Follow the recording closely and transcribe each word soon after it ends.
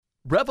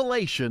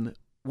Revelation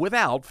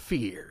without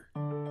fear.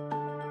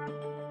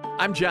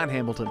 I'm John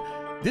Hamilton.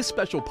 This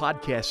special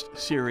podcast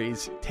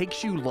series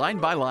takes you line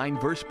by line,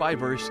 verse by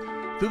verse,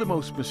 through the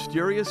most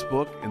mysterious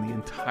book in the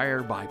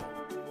entire Bible.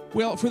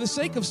 Well, for the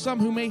sake of some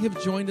who may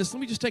have joined us,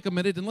 let me just take a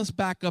minute and let's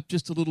back up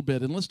just a little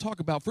bit and let's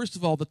talk about, first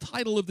of all, the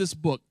title of this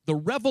book, The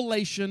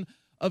Revelation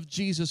of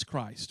Jesus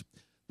Christ.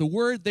 The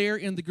word there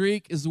in the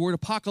Greek is the word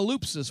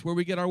apocalypsis, where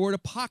we get our word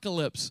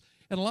apocalypse.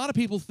 And a lot of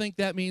people think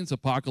that means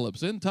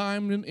apocalypse, end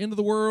time, end of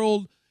the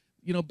world,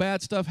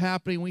 bad stuff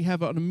happening. We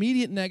have an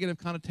immediate negative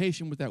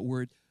connotation with that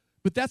word.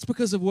 But that's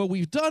because of what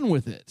we've done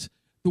with it.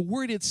 The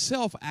word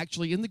itself,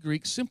 actually, in the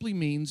Greek, simply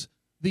means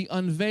the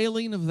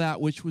unveiling of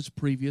that which was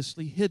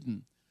previously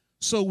hidden.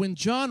 So when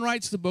John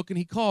writes the book and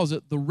he calls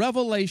it The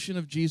Revelation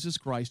of Jesus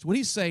Christ, what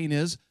he's saying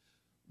is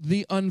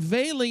the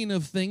unveiling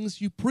of things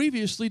you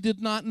previously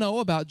did not know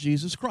about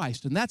Jesus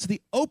Christ. And that's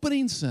the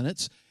opening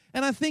sentence.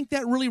 And I think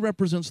that really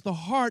represents the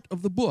heart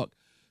of the book.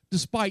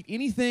 Despite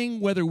anything,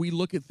 whether we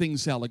look at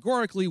things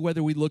allegorically,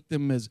 whether we look at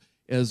them as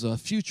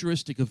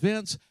futuristic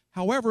events,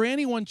 however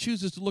anyone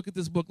chooses to look at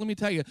this book, let me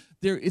tell you,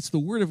 it's the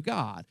Word of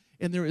God.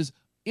 And there is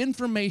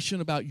information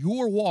about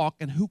your walk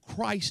and who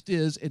Christ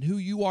is and who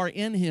you are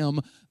in Him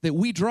that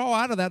we draw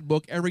out of that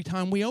book every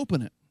time we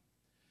open it.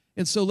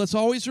 And so let's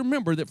always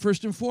remember that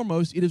first and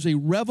foremost, it is a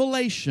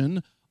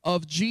revelation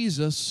of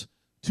Jesus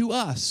to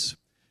us.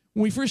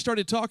 When we first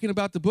started talking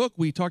about the book,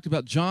 we talked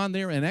about John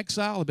there in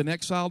exile, had been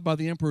exiled by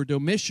the Emperor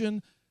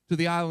Domitian to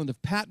the island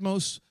of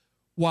Patmos.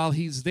 While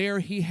he's there,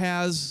 he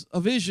has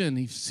a vision.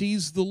 He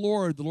sees the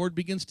Lord. The Lord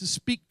begins to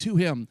speak to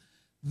him.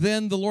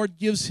 Then the Lord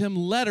gives him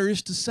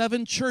letters to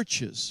 7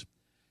 churches.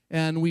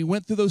 And we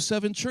went through those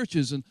 7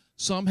 churches, and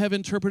some have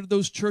interpreted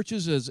those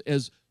churches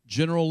as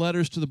general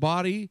letters to the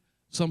body.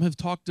 Some have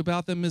talked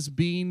about them as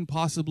being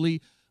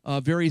possibly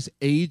various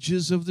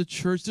ages of the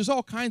church. There's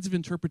all kinds of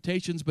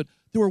interpretations, but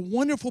there were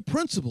wonderful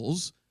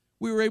principles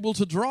we were able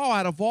to draw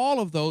out of all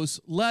of those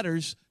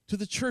letters to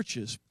the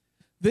churches.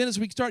 Then as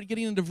we start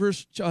getting into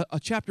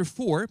chapter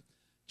 4,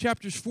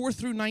 chapters 4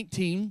 through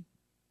 19,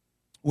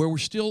 where we're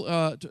still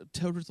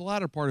towards the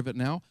latter part of it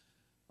now,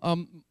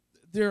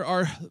 there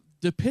are,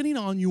 depending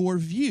on your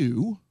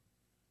view,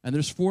 and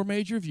there's 4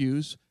 major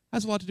views,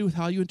 has a lot to do with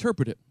how you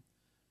interpret it.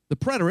 The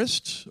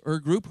preterists are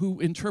a group who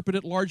interpret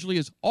it largely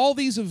as all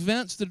these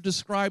events that are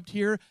described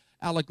here,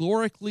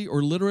 allegorically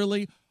or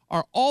literally,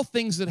 are all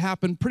things that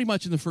happened pretty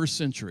much in the first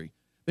century.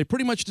 They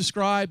pretty much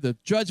describe the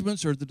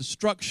judgments or the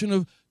destruction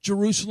of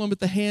Jerusalem at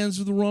the hands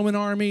of the Roman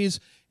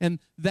armies, and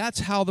that's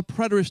how the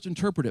preterists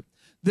interpret it.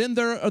 Then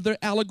there are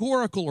the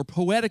allegorical or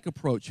poetic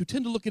approach, who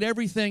tend to look at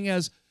everything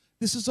as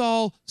this is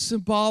all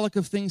symbolic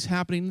of things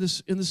happening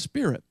in the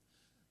spirit.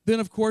 Then,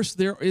 of course,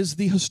 there is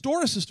the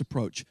historicist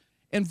approach.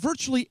 And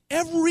virtually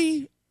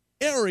every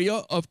area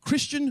of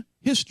Christian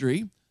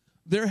history,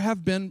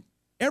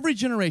 every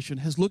generation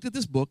has looked at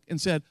this book and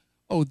said,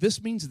 oh,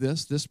 this means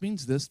this, this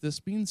means this,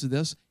 this means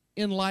this,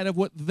 in light of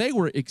what they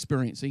were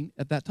experiencing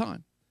at that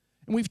time.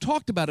 And we've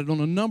talked about it on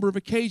a number of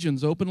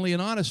occasions, openly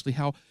and honestly,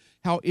 how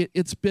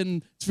it's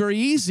very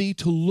easy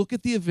to look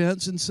at the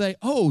events and say,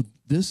 oh,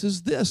 this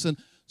is this. And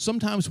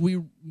sometimes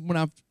when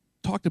I've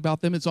talked about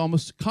them, it's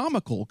almost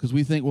comical because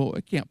we think, well,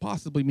 it can't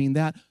possibly mean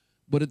that.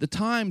 But at the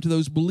time, to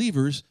those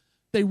believers,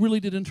 they really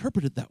did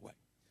interpret it that way.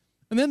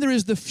 And then there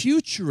is the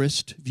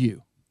futurist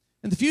view.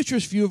 And the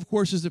futurist view, of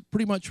course, is that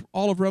pretty much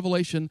all of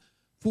Revelation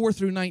 4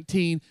 through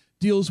 19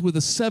 deals with a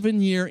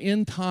 7-year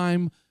end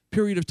time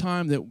period of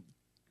time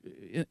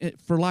that,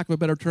 for lack of a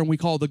better term, we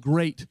call the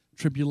Great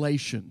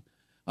Tribulation.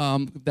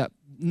 That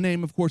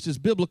name, of course, is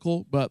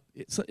biblical, but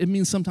it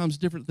means sometimes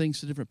different things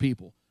to different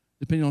people,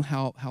 depending on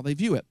how they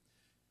view it.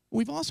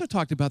 We've also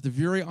talked about the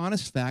very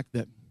honest fact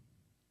that,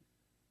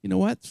 you know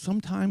what?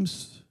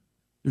 Sometimes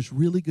there's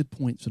really good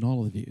points in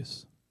all of the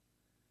views.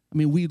 I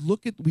mean, we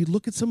look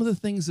at some of the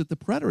things that the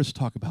preterists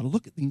talk about.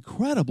 Look at the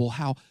incredible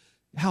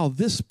how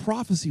this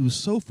prophecy was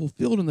so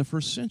fulfilled in the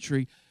first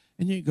century,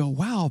 and you go,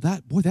 wow,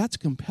 that's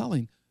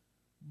compelling.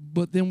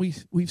 But then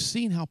we've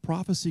seen how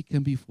prophecy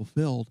can be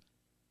fulfilled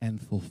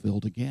and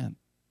fulfilled again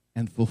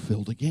and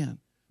fulfilled again,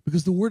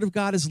 because the Word of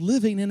God is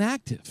living and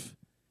active.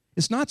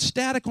 It's not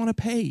static on a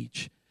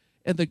page.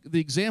 And the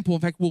example, in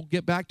fact, we'll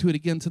get back to it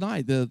again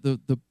tonight.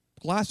 The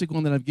classic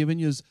one that I've given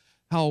you is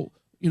how,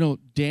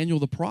 Daniel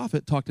the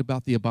prophet talked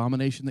about the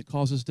abomination that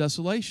causes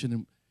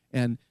desolation.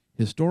 And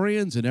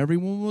historians and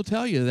everyone will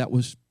tell you that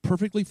was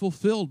perfectly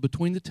fulfilled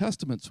between the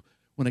Testaments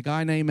when a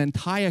guy named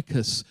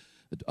Antiochus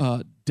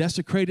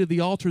desecrated the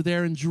altar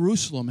there in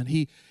Jerusalem. And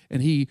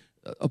he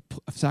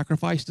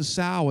sacrificed a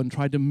sow and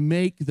tried to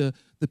make the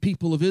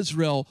people of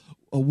Israel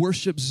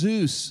worship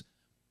Zeus.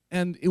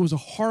 And it was a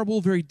horrible,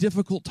 very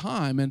difficult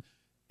time.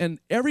 And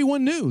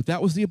everyone knew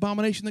that was the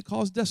abomination that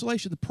caused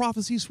desolation. The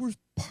prophecies were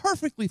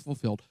perfectly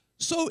fulfilled,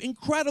 so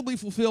incredibly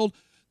fulfilled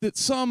that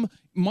some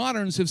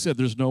moderns have said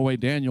there's no way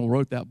Daniel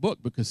wrote that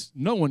book because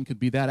no one could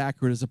be that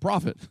accurate as a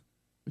prophet,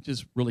 which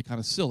is really kind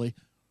of silly.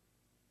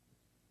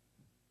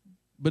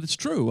 but it's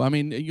true. I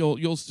mean,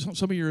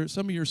 some of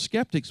your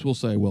skeptics will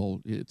say,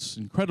 well, it's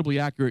incredibly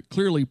accurate,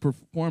 clearly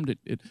performed.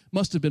 It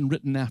must have been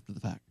written after the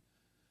fact.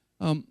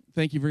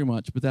 Thank you very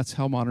much, but that's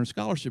how modern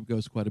scholarship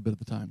goes quite a bit of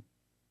the time.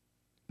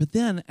 But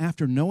then,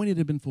 after knowing it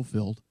had been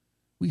fulfilled,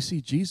 we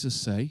see Jesus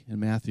say in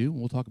Matthew, and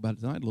we'll talk about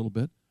it tonight a little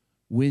bit,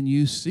 when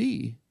you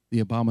see the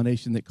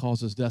abomination that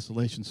causes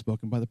desolation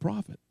spoken by the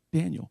prophet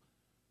Daniel.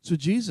 So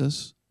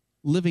Jesus,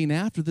 living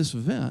after this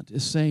event,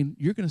 is saying,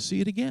 you're going to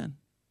see it again.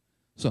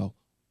 So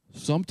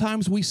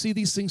sometimes we see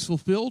these things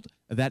fulfilled.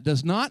 That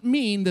does not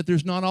mean that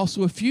there's not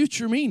also a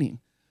future meaning.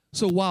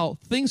 So while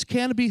things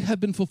have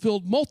been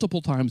fulfilled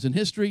multiple times in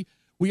history,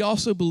 we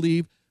also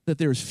believe that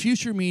there's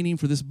future meaning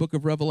for this book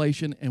of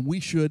Revelation, and we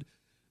should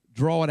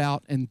draw it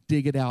out and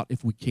dig it out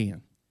if we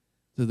can,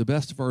 to the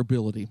best of our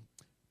ability.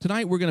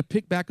 Tonight we're going to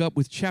pick back up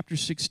with chapter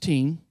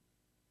 16.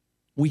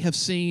 We have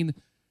seen,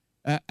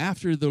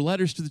 after the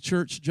letters to the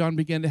church, John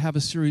began to have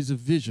a series of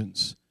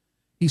visions.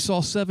 He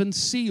saw 7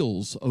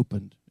 seals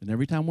opened, and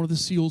every time one of the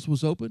seals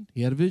was opened,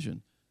 he had a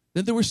vision.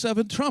 Then there were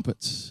 7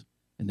 trumpets,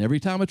 and every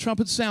time a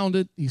trumpet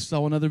sounded, he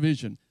saw another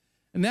vision.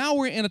 And now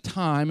we're in a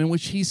time in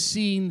which he's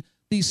seen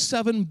these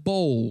 7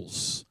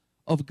 bowls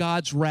of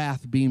God's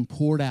wrath being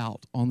poured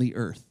out on the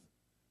earth.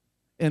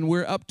 And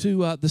we're up to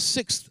the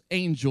 6th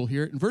angel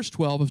here in verse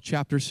 12 of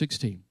chapter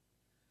 16.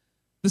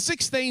 The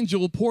 6th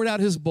angel poured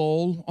out his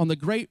bowl on the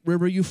great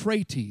river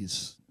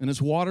Euphrates, and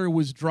its water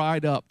was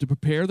dried up to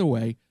prepare the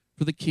way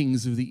for the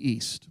kings of the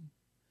east.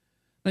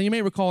 Now you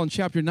may recall in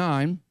chapter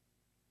 9,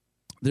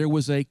 there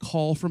was a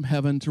call from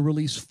heaven to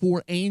release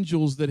 4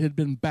 angels that had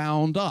been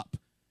bound up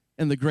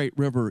in the great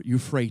river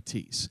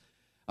Euphrates.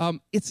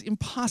 It's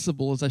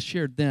impossible, as I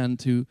shared then,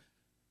 to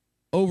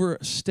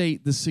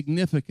overstate the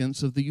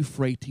significance of the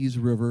Euphrates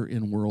River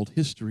in world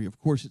history. Of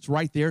course, it's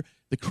right there,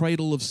 the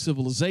cradle of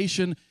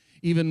civilization.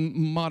 Even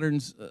modern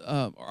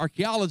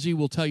archaeology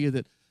will tell you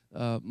that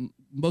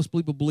most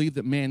people believe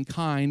that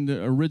mankind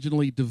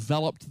originally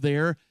developed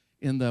there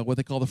in what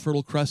they call the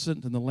Fertile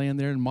Crescent, in the land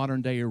there in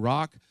modern-day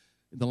Iraq,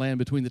 in the land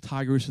between the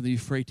Tigris and the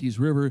Euphrates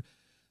River.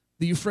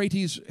 The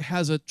Euphrates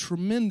has a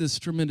tremendous,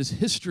 tremendous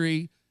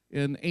history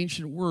in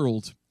ancient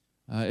world.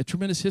 A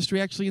tremendous history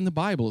actually in the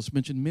Bible. It's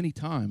mentioned many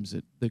times.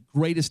 At the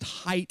greatest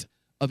height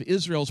of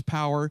Israel's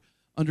power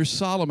under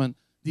Solomon,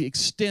 the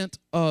extent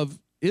of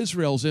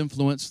Israel's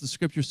influence, the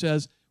scripture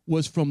says,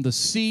 was from the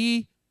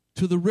sea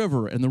to the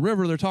river. And the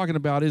river they're talking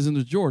about isn't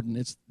the Jordan.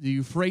 It's the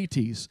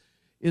Euphrates.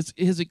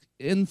 His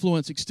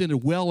influence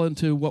extended well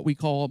into what we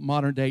call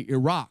modern-day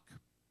Iraq.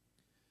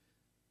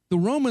 The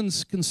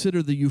Romans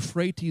considered the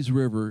Euphrates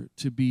River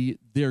to be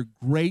their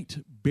great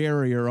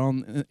barrier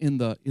in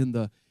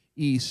the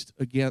east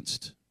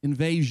against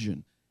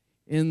invasion.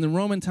 In the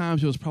Roman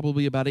times, it was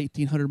probably about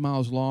 1,800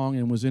 miles long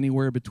and was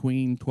anywhere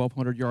between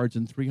 1,200 yards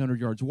and 300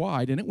 yards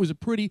wide, and it was a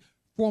pretty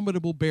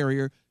formidable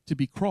barrier to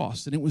be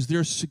crossed, and it was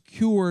their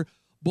secure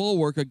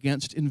bulwark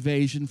against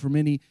invasion from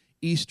any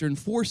eastern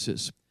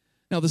forces.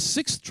 Now, the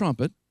 6th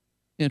trumpet,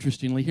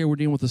 interestingly, here we're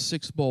dealing with the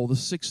 6th bowl. The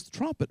 6th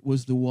trumpet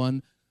was the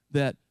one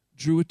that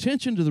drew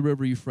attention to the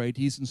river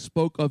Euphrates and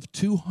spoke of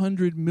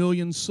 200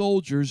 million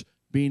soldiers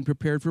being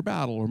prepared for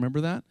battle.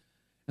 Remember that?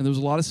 And there was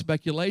a lot of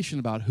speculation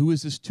about who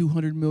is this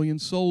 200 million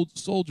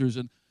soldiers.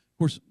 And, of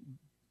course,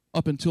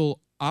 up until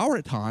our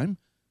time,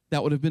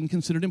 that would have been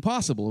considered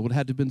impossible. It would have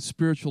had to have been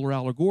spiritual or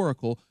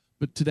allegorical.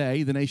 But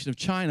today, the nation of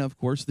China, of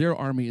course, their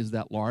army is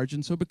that large.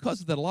 And so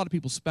because of that, a lot of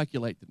people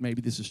speculate that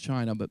maybe this is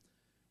China. But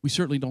we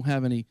certainly don't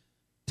have any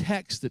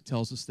text that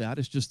tells us that.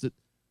 It's just that,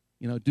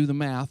 do the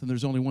math, and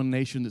there's only one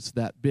nation that's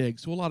that big.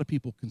 So a lot of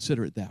people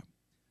consider it that.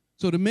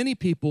 So to many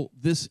people,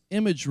 this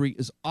imagery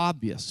is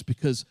obvious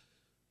because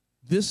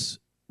this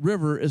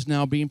river is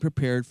now being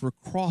prepared for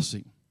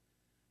crossing.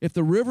 If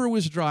the river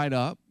was dried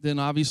up, then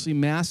obviously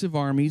massive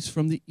armies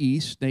from the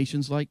east,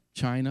 nations like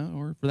China,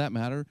 or for that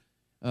matter,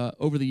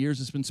 over the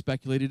years it's been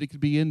speculated it could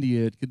be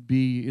India, it could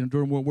be,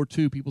 during World War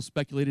II, people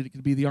speculated it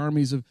could be the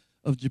armies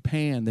of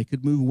Japan. They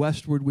could move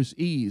westward with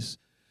ease.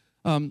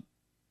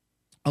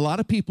 A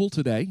lot of people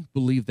today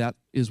believe that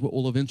is what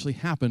will eventually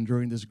happen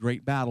during this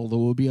great battle. There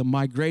will be a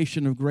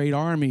migration of great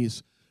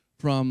armies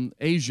from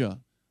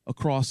Asia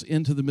across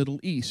into the Middle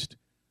East.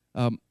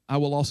 I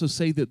will also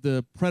say that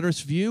the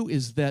preterist view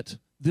is that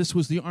this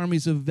was the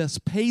armies of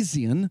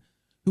Vespasian,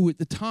 who at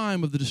the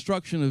time of the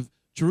destruction of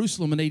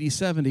Jerusalem in AD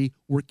 70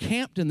 were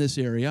camped in this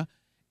area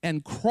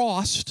and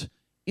crossed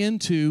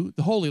into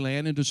the Holy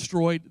Land and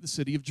destroyed the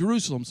city of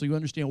Jerusalem. So you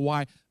understand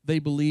why they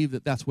believe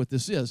that that's what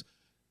this is.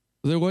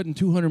 There wasn't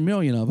 200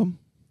 million of them.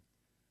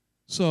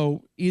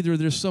 So either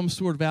there's some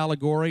sort of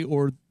allegory,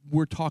 or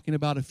we're talking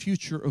about a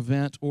future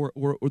event, or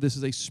this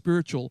is a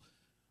spiritual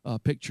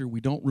picture.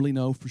 We don't really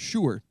know for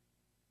sure.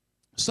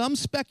 Some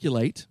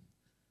speculate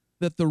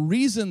that the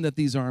reason that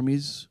these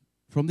armies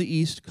from the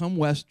east come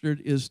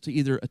westward is to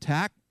either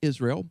attack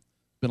Israel,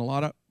 been a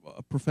lot of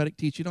prophetic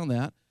teaching on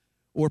that,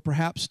 or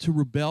perhaps to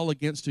rebel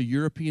against a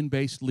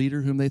European-based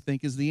leader whom they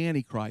think is the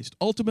Antichrist.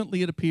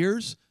 Ultimately, it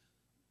appears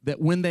that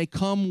when they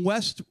come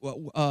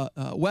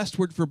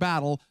westward for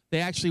battle, they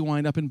actually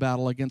wind up in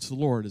battle against the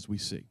Lord, as we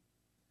see.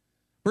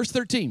 Verse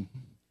 13.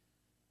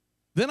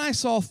 Then I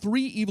saw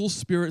 3 evil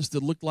spirits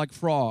that looked like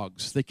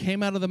frogs. They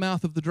came out of the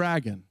mouth of the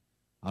dragon,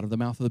 out of the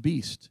mouth of the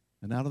beast,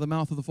 and out of the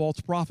mouth of the false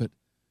prophet.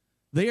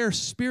 They are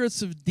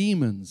spirits of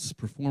demons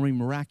performing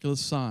miraculous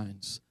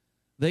signs.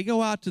 They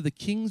go out to the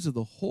kings of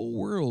the whole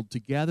world to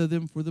gather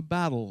them for the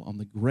battle on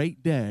the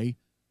great day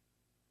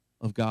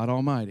of God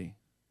Almighty.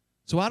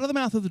 So out of the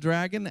mouth of the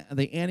dragon,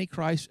 the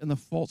Antichrist and the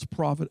false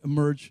prophet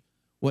emerge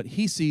what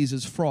he sees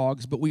as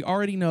frogs, but we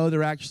already know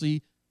they're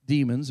actually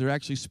demons. They're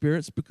actually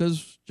spirits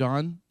because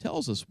John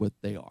tells us what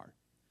they are.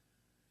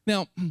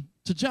 Now,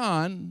 to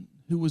John,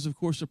 who was, of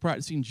course, a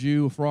practicing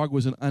Jew, a frog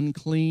was an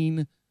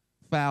unclean,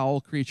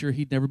 foul creature.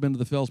 He'd never been to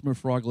the Fellsmere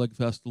Frog Leg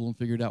Festival and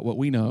figured out what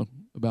we know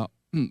about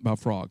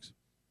frogs.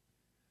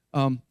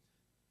 Of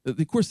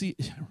course, the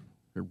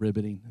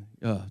riveting.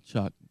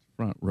 Chuck,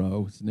 front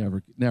row. It's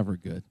never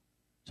good.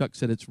 Chuck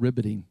said it's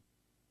riveting.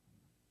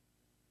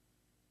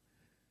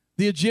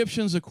 The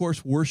Egyptians, of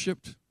course,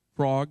 worshipped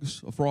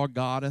frogs, a frog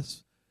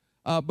goddess.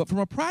 But from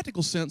a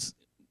practical sense,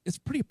 it's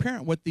pretty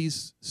apparent what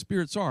these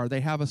spirits are.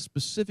 They have a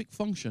specific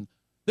function.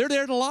 They're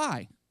there to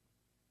lie.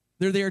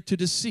 They're there to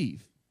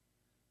deceive.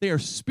 They are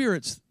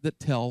spirits that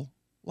tell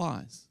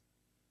lies.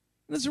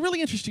 And there's a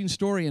really interesting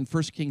story in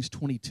 1 Kings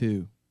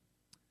 22.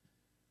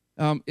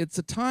 It's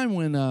a time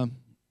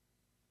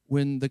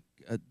when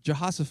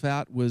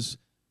Jehoshaphat was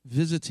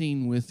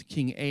visiting with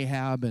King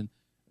Ahab, and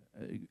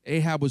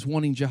Ahab was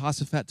wanting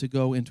Jehoshaphat to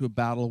go into a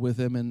battle with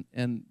him,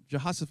 and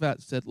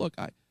Jehoshaphat said, look,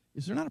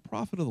 is there not a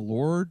prophet of the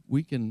Lord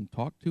we can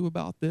talk to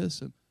about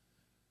this? And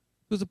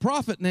there's a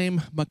prophet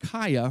named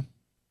Micaiah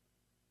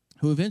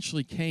who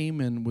eventually came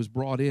and was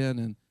brought in,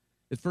 and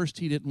at first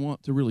he didn't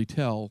want to really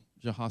tell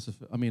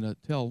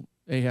tell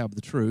Ahab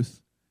the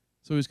truth.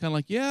 So he was kind of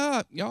like,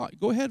 yeah,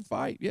 go ahead,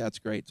 fight. Yeah, it's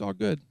great. It's all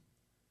good.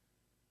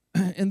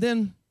 And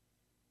then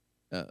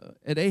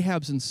at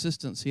Ahab's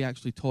insistence, he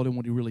actually told him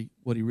what he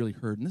really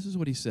heard. And this is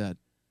what he said.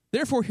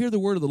 Therefore, hear the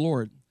word of the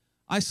Lord.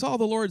 I saw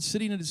the Lord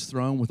sitting at his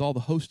throne with all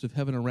the host of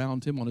heaven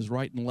around him on his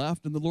right and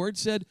left. And the Lord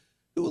said,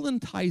 who will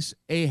entice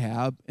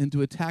Ahab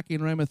into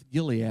attacking Ramoth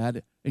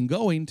Gilead and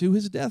going to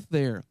his death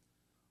there?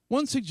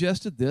 One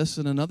suggested this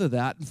and another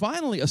that. And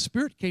finally, a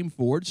spirit came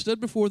forward, stood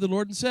before the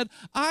Lord and said,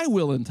 I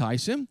will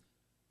entice him.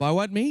 By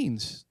what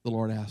means? The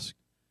Lord asked.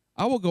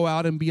 I will go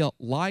out and be a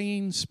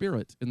lying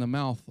spirit in the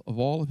mouth of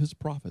all of his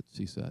prophets,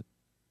 he said.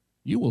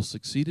 You will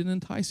succeed in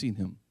enticing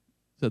him,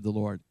 said the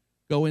Lord.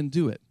 Go and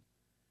do it.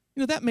 You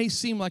know, that may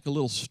seem like a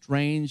little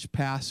strange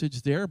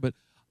passage there, but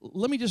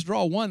let me just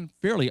draw one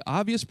fairly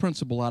obvious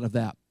principle out of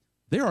that.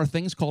 There are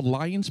things called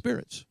lying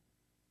spirits.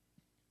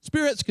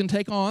 Spirits can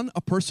take on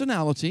a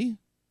personality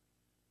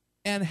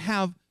and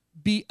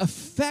be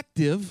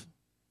effective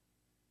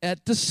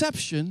at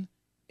deception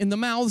in the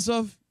mouths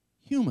of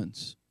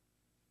humans.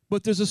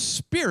 But there's a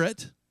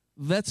spirit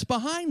that's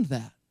behind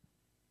that.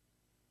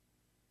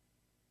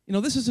 You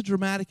know, this is a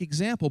dramatic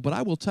example, but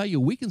I will tell you,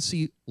 we can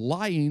see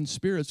lying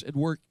spirits at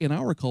work in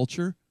our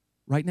culture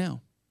right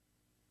now.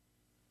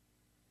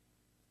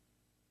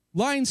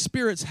 Lying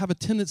spirits have a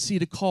tendency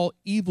to call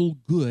evil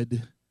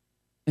good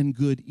and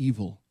good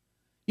evil.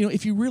 You know,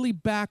 if you really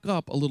back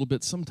up a little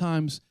bit,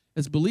 sometimes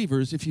as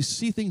believers, if you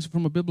see things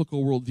from a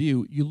biblical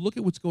worldview, you look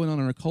at what's going on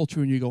in our culture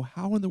and you go,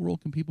 how in the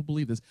world can people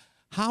believe this?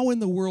 How in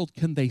the world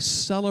can they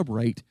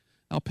celebrate,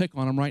 I'll pick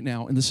on them right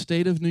now, in the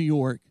state of New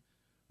York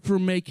for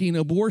making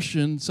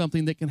abortion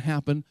something that can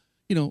happen,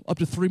 you know, up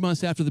to 3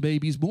 months after the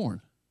baby's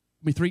born?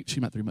 I mean,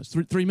 not 3 months,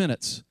 3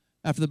 minutes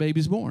after the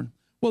baby's born.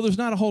 Well, there's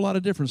not a whole lot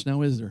of difference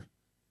now, is there?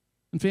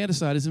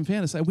 Infanticide is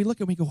infanticide. We look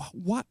at it and we go,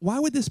 why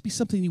would this be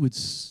something you would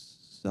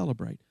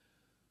celebrate?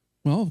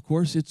 Well, of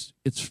course,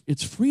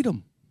 it's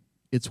freedom.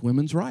 It's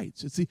women's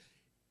rights.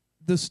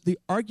 The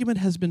argument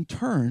has been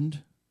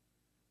turned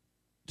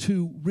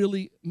to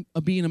really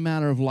being a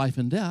matter of life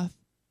and death,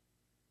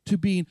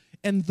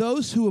 and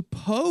those who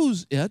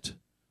oppose it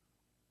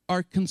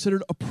are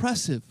considered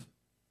oppressive,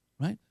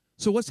 right?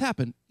 So what's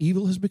happened?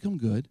 Evil has become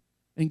good,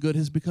 and good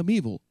has become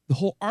evil. The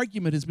whole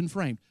argument has been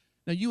framed.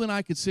 Now, you and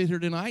I could sit here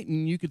tonight,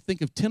 and you could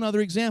think of 10 other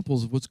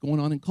examples of what's going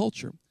on in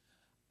culture.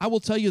 I will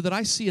tell you that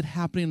I see it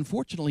happening,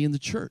 unfortunately, in the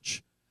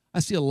church. I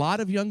see a lot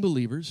of young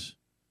believers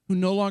who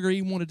no longer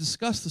even want to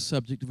discuss the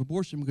subject of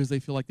abortion because they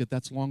feel like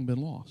that's long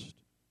been lost.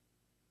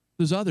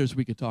 There's others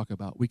we could talk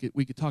about. We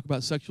could talk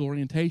about sexual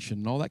orientation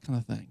and all that kind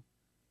of thing.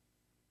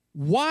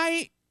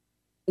 Why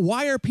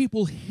are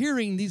people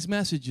hearing these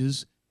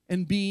messages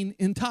and being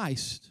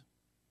enticed?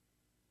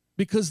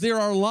 Because there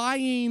are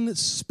lying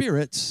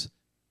spirits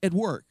at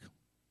work.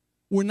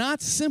 We're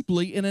not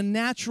simply in a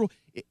natural,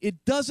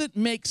 it doesn't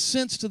make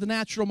sense to the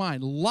natural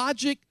mind.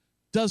 Logic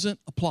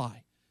doesn't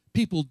apply.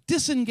 People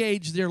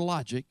disengage their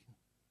logic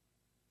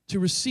to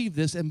receive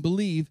this and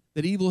believe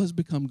that evil has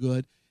become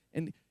good.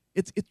 And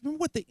it's remember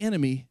what the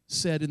enemy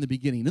said in the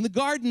beginning. In the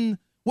garden,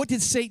 what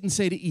did Satan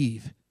say to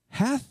Eve?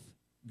 Hath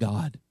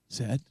God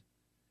said?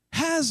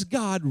 Has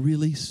God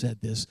really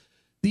said this?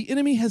 The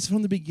enemy has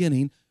from the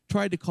beginning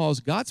tried to cause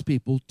God's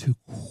people to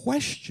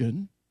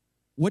question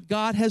what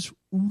God has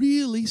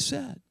really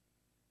said.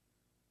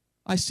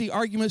 I see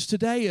arguments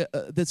today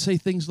that say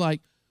things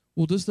like,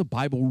 well, does the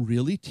Bible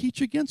really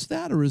teach against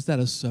that, or is that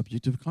a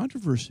subject of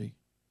controversy?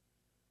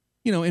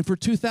 And for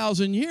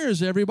 2,000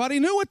 years, everybody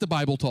knew what the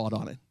Bible taught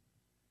on it.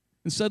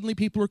 And suddenly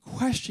people are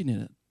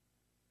questioning it.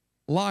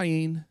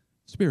 Lying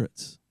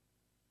spirits.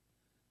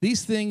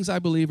 These things, I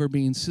believe, are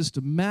being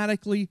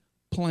systematically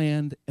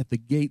planned at the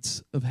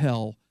gates of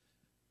hell.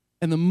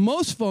 And the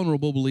most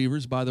vulnerable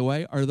believers, by the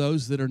way, are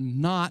those that are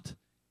not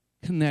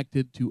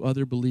connected to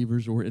other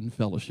believers or in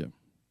fellowship.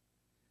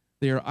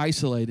 They are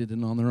isolated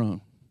and on their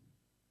own.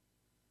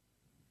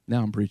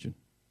 Now I'm preaching.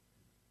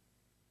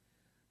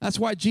 That's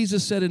why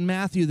Jesus said in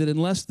Matthew that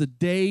unless the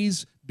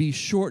days be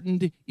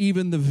shortened,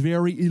 even the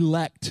very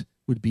elect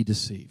would be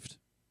deceived.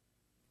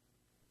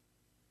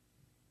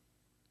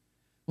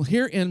 Well,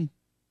 here in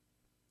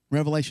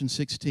Revelation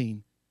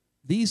 16,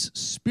 these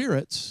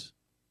spirits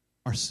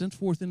are sent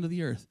forth into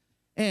the earth,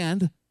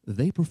 and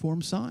they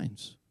perform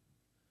signs.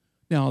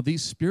 Now,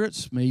 these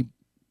spirits may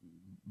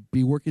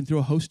be working through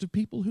a host of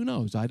people. Who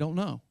knows? I don't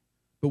know.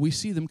 But we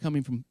see them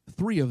coming from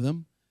 3 of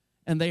them,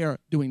 and they are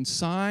doing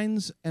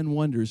signs and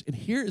wonders. And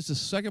here is the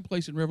second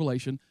place in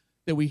Revelation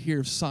that we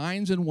hear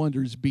signs and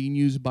wonders being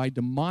used by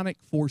demonic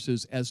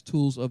forces as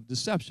tools of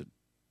deception.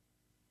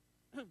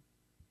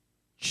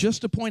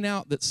 Just to point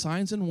out that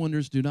signs and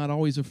wonders do not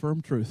always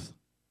affirm truth.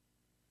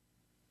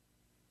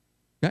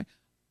 Okay?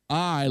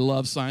 I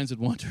love signs and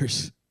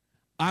wonders.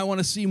 I want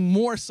to see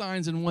more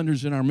signs and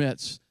wonders in our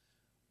midst.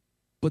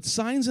 But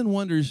signs and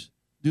wonders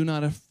do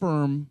not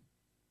affirm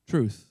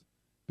truth.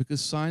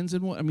 Because signs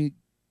and wonders,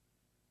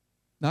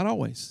 not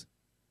always.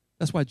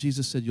 That's why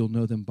Jesus said you'll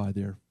know them by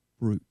their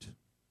fruit,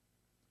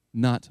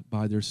 not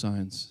by their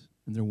signs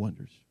and their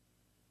wonders.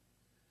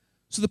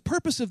 So the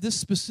purpose of this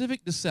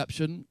specific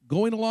deception,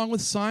 going along with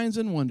signs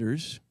and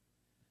wonders,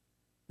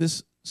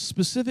 this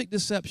specific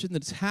deception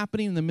that's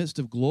happening in the midst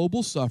of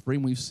global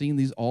suffering, we've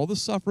seen all the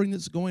suffering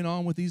that's going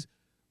on with these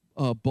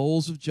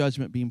bowls of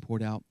judgment being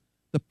poured out.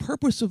 The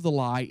purpose of the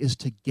lie is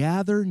to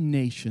gather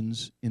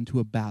nations into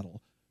a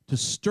battle, to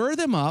stir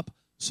them up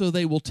so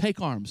they will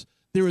take arms.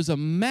 There is a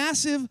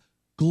massive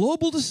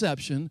global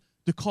deception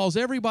to cause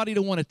everybody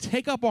to want to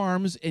take up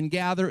arms and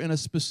gather in a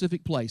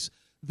specific place.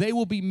 They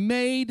will be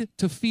made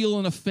to feel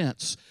an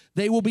offense.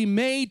 They will be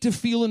made to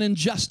feel an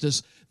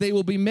injustice. They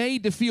will be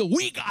made to feel,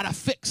 we got to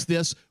fix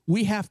this.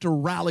 We have to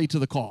rally to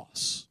the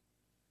cause.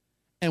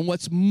 And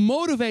what's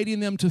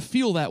motivating them to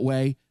feel that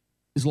way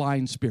is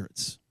lying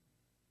spirits.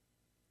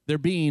 They're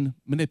being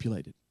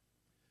manipulated.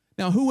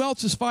 Now, who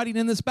else is fighting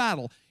in this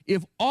battle?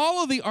 If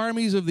all of the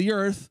armies of the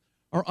earth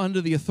are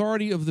under the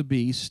authority of the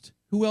beast,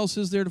 who else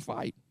is there to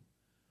fight?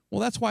 Well,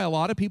 that's why a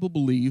lot of people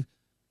believe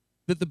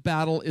that the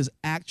battle is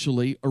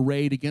actually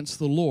arrayed against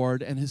the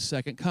Lord and his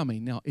second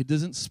coming. Now, it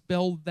doesn't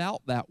spell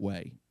out that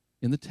way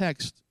in the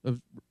text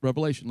of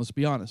Revelation, let's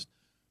be honest.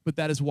 But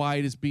that is why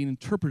it is being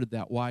interpreted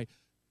that way.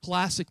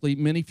 Classically,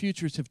 many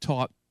futurists have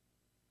taught,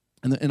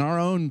 and in our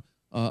own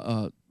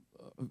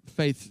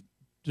faith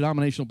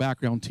denominational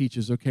background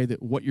teaches, okay,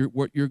 that what you're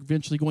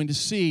eventually going to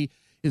see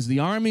is the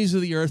armies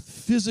of the earth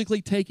physically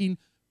taking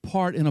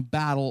part in a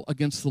battle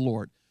against the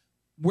Lord.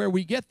 Where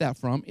we get that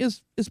from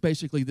is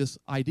basically this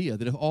idea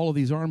that if all of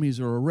these armies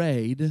are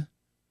arrayed,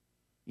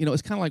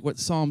 it's kind of like what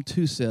Psalm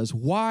 2 says.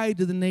 Why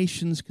do the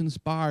nations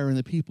conspire and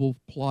the people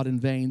plot in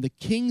vain? The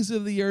kings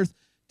of the earth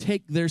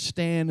take their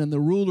stand and the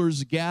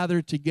rulers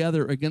gather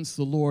together against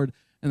the Lord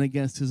and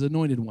against his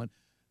anointed one.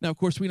 Now, of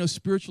course, we know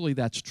spiritually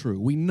that's true.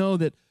 We know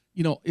that,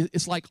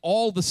 it's like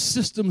all the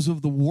systems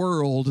of the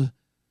world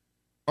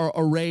are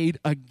arrayed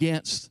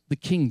against the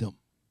kingdom.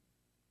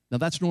 Now,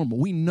 that's normal.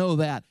 We know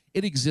that.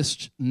 It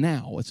exists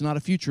now. It's not a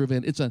future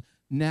event. It's a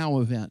now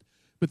event.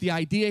 But the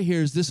idea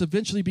here is this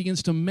eventually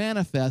begins to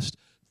manifest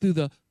through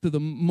the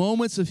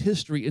moments of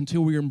history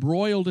until we're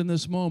embroiled in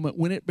this moment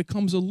when it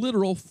becomes a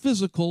literal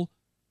physical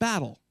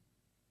battle.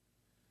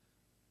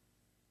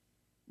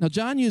 Now,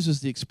 John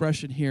uses the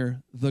expression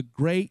here, the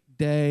great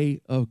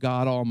day of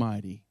God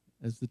Almighty,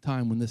 as the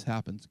time when this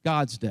happens,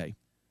 God's day.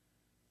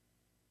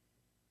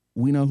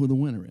 We know who the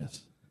winner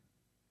is.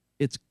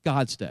 It's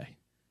God's day.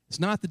 It's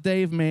not the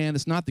day of man.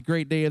 It's not the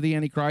great day of the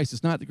Antichrist.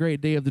 It's not the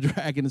great day of the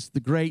dragon. It's the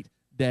great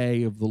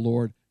day of the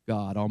Lord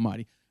God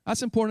Almighty.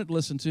 That's important to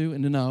listen to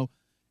and to know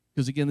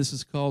because, again, this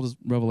is called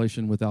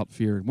Revelation without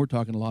fear. And we're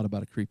talking a lot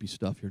about creepy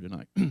stuff here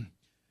tonight.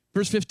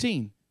 Verse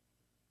 15,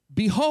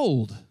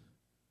 behold,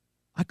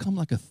 I come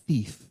like a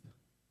thief.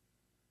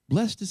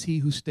 Blessed is he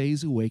who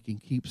stays awake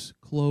and keeps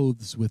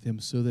clothes with him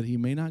so that he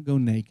may not go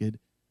naked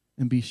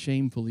and be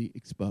shamefully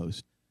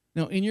exposed.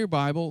 Now, in your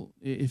Bible,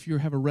 if you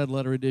have a red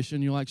letter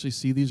edition, you'll actually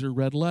see these are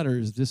red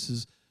letters. This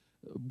is,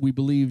 we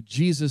believe,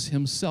 Jesus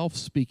himself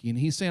speaking.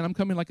 He's saying, I'm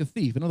coming like a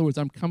thief. In other words,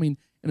 I'm coming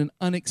in an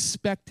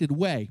unexpected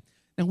way.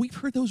 Now, we've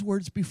heard those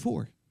words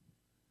before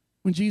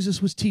when Jesus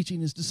was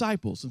teaching his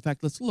disciples. In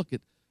fact, let's look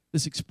at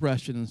this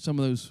expression and some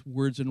of those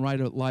words in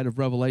light of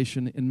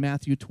Revelation in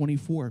Matthew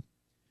 24,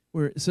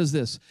 where it says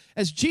this,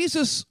 as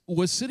Jesus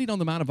was sitting on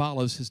the Mount of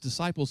Olives, his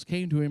disciples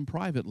came to him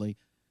privately,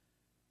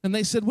 and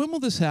they said, when will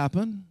this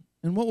happen?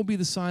 And what will be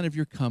the sign of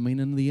your coming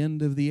and the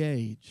end of the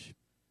age?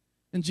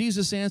 And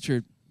Jesus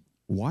answered,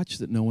 watch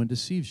that no one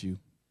deceives you.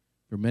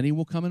 For many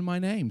will come in my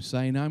name,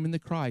 saying, I am the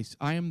Christ,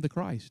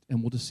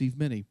 and will deceive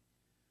many.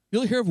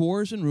 You'll hear of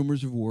wars and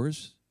rumors of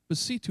wars, but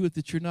see to it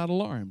that you're not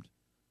alarmed.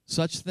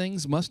 Such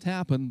things must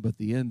happen, but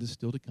the end is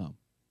still to come.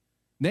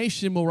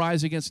 Nation will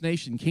rise against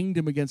nation,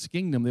 kingdom against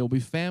kingdom. There will be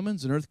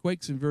famines and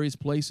earthquakes in various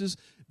places.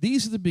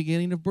 These are the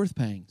beginning of birth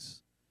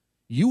pangs.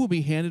 You will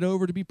be handed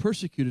over to be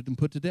persecuted and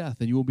put to death,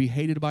 and you will be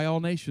hated by all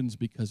nations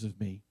because of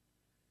me.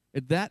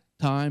 At that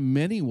time,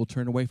 many will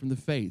turn away from the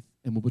faith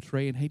and will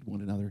betray and hate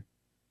one another.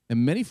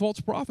 And many false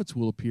prophets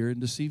will appear and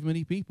deceive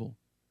many people.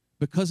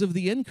 Because of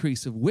the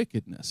increase of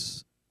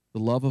wickedness, the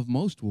love of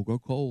most will grow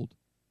cold.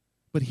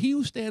 But he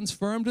who stands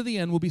firm to the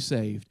end will be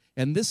saved.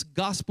 And this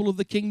gospel of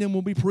the kingdom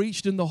will be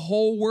preached in the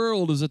whole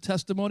world as a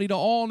testimony to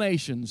all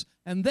nations.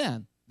 And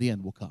then the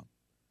end will come.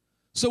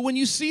 So when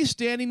you see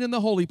standing in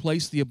the holy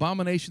place the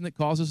abomination that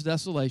causes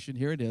desolation,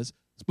 here it is,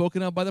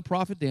 spoken of by the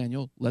prophet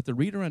Daniel, let the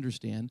reader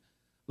understand.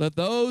 Let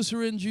those who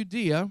are in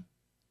Judea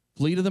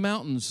flee to the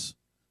mountains.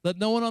 Let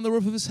no one on the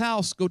roof of his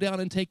house go down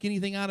and take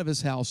anything out of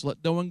his house.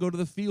 Let no one go to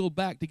the field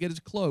back to get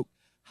his cloak.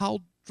 How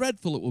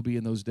dreadful it will be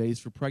in those days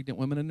for pregnant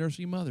women and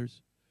nursing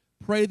mothers.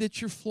 Pray that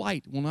your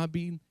flight will not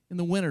be in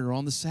the winter or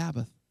on the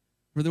Sabbath.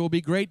 For there will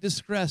be great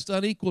distress,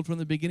 unequaled from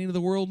the beginning of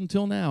the world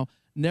until now,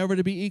 never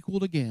to be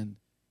equaled again.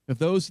 If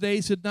those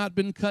days had not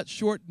been cut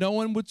short, no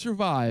one would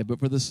survive. But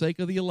for the sake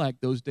of the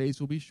elect, those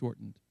days will be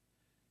shortened.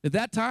 At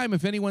that time,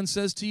 if anyone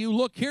says to you,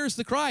 look, here's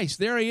the Christ,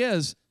 there he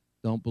is,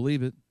 don't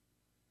believe it.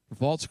 For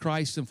false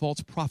Christs and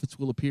false prophets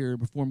will appear and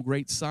perform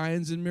great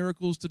signs and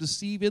miracles to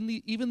deceive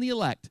even the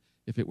elect,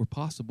 if it were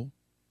possible.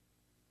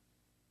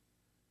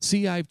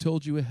 See, I've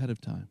told you ahead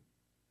of time.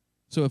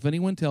 So if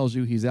anyone tells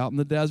you he's out in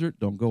the desert,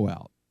 don't go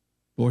out.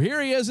 For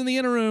here he is in the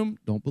inner room,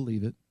 don't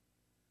believe it.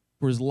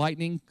 For as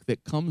lightning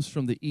that comes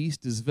from the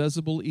east is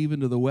visible even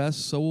to the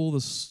west, so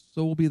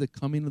will be the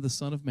coming of the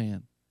Son of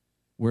Man.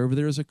 Wherever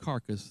there is a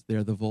carcass,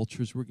 there the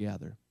vultures will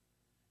gather.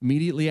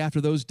 Immediately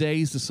after those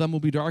days, the sun will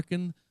be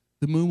darkened,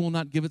 the moon will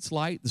not give its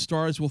light, the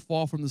stars will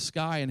fall from the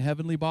sky, and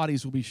heavenly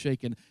bodies will be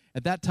shaken.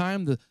 At that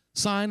time, the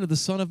sign of the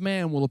Son of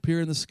Man will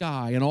appear in the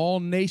sky, and all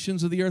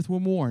nations of the earth will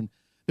mourn.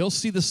 They'll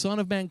see the Son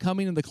of Man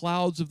coming in the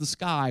clouds of the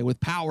sky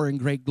with power and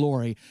great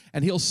glory,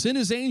 and he'll send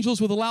his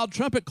angels with a loud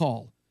trumpet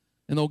call,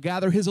 and they'll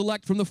gather his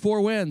elect from the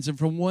four winds and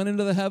from one end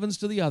of the heavens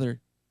to the other.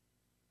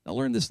 Now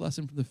learn this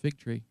lesson from the fig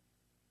tree.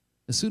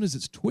 As soon as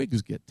its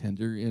twigs get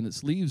tender and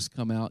its leaves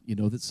come out, you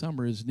know that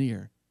summer is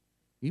near.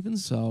 Even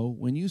so,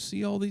 when you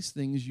see all these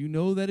things, you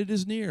know that it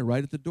is near,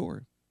 right at the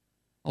door.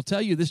 I'll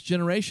tell you, this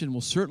generation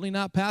will certainly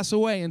not pass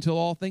away until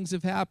all things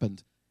have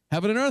happened.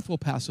 Heaven and earth will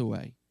pass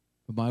away,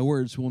 but my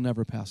words will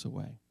never pass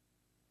away.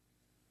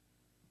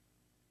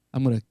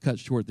 I'm going to cut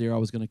short there. I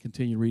was going to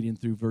continue reading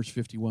through verse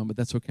 51, but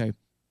that's okay.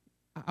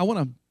 I want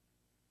to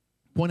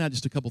point out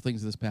just a couple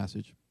things in this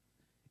passage.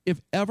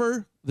 If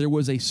ever there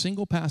was a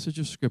single passage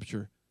of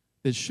Scripture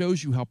that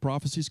shows you how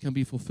prophecies can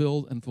be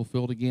fulfilled and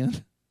fulfilled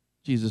again,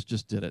 Jesus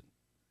just did it.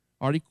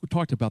 I already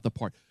talked about the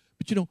part.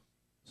 But you know,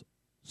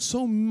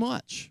 so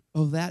much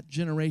of that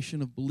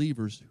generation of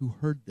believers who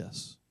heard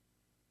this,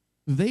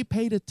 they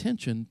paid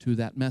attention to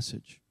that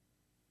message,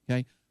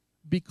 okay?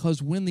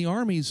 Because when the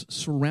armies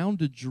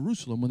surrounded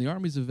Jerusalem, when the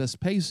armies of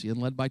Vespasian,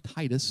 led by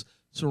Titus,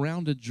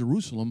 surrounded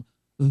Jerusalem,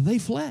 they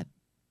fled.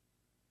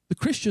 The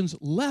Christians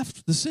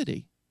left the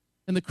city,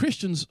 and the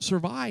Christians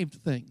survived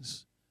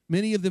things.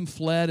 Many of them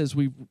fled, as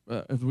we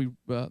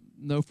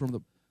know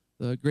from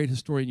the great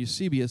historian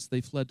Eusebius.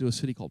 They fled to a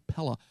city called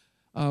Pella.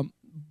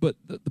 But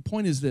the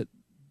point is that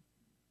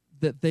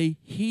they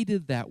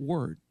heeded that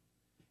word.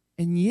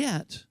 And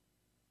yet,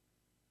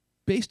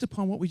 based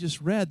upon what we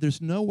just read,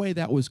 there's no way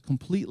that was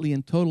completely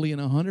and totally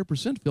and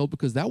 100% filled,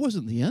 because that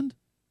wasn't the end.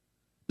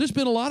 There's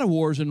been a lot of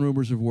wars and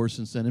rumors of wars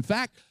since then. In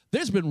fact,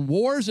 there's been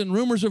wars and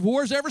rumors of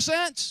wars ever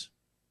since.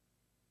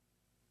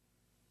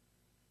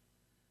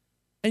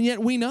 And yet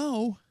we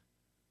know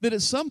that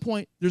at some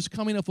point there's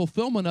coming a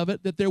fulfillment of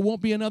it, that there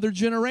won't be another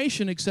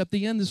generation except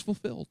the end is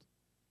fulfilled.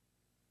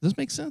 Does this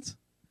make sense?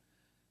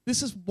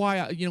 This is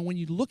why, when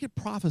you look at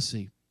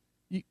prophecy,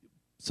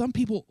 some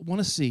people want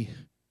to see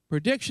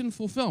prediction,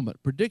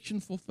 fulfillment, prediction,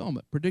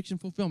 fulfillment, prediction,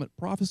 fulfillment.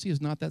 Prophecy is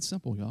not that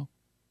simple, y'all.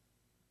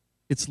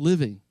 It's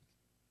living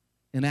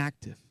and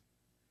active.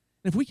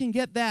 And if we can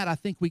get that, I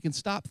think we can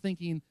stop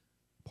thinking,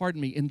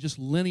 in just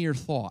linear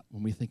thought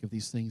when we think of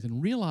these things,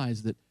 and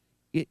realize that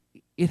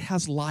it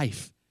has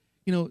life.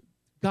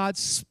 God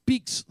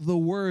speaks the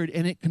word,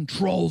 and it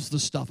controls the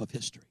stuff of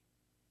history.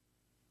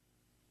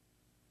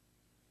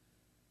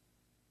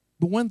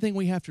 But one thing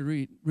we have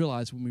to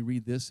realize when we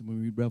read this and when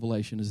we read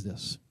Revelation is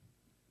this.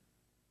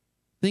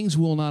 Things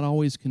will not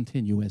always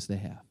continue as they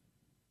have.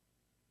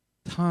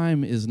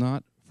 Time is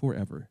not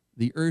forever.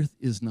 The earth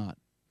is not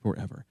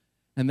forever.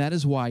 And that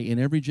is why in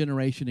every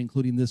generation,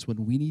 including this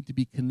one, we need to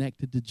be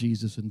connected to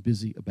Jesus and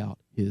busy about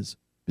his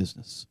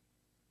business.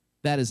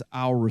 That is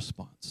our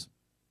response.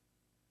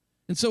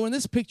 And so in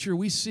this picture,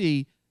 we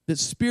see that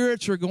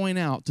spirits are going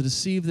out to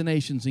deceive the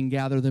nations and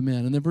gather them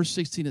in. And then verse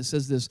 16, it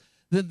says this,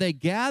 then they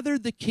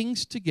gathered the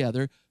kings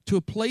together to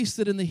a place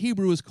that in the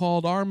Hebrew is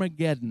called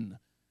Armageddon.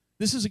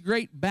 This is a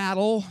great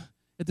battle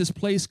at this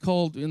place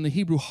called, in the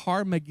Hebrew,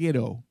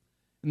 Har-Megiddo.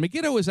 And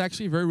Megiddo is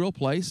actually a very real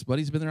place.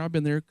 Buddy's been there. I've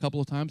been there a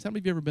couple of times. How many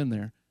of you ever been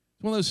there?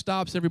 It's one of those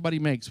stops everybody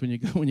makes when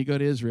you go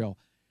to Israel.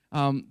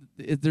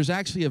 There's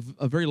actually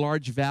a very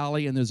large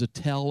valley, and there's a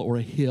tell or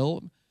a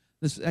hill.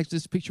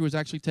 This picture was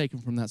actually taken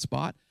from that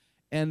spot.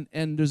 And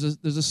there's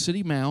a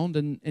city mound,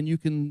 and you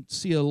can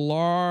see a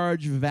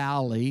large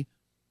valley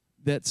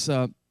that's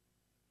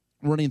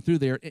running through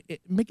there.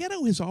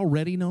 Megiddo has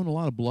already known a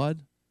lot of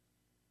blood.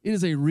 It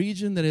is a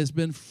region that has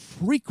been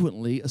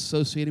frequently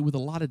associated with a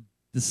lot of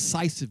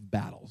decisive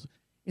battles.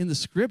 In the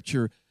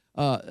scripture,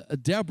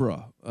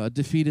 Deborah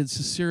defeated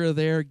Sisera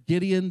there.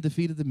 Gideon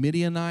defeated the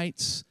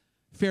Midianites.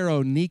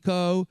 Pharaoh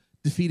Necho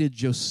defeated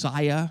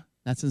Josiah.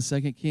 That's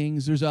in 2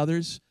 Kings. There's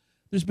others.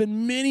 There's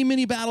been many,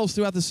 many battles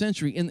throughout the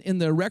century. In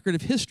the record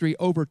of history,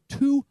 over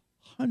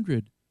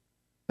 200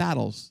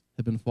 battles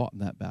have been fought in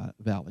that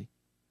valley.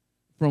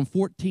 From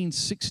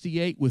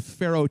 1468 with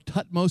Pharaoh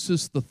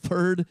Thutmose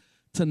III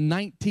to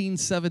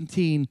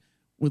 1917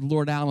 with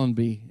Lord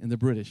Allenby and the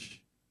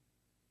British.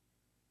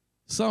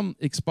 Some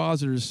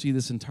expositors see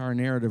this entire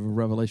narrative of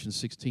Revelation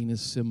 16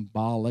 as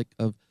symbolic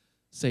of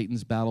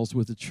Satan's battles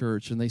with the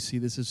church, and they see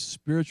this as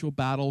spiritual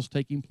battles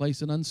taking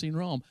place in unseen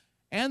realm.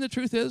 And the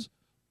truth is,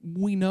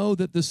 we know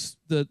that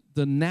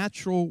the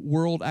natural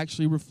world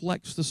actually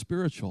reflects the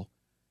spiritual.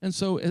 And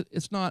so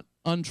it's not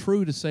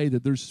untrue to say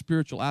that there's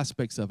spiritual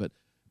aspects of it.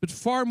 But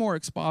far more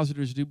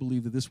expositors do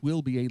believe that this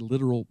will be a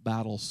literal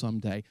battle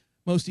someday.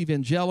 Most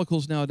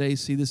evangelicals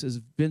nowadays see this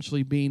as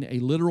eventually being a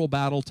literal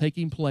battle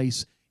taking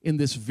place in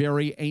this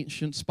very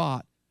ancient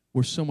spot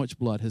where so much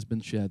blood has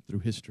been shed through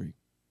history.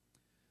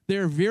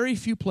 There are very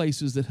few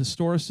places that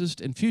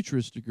historicists and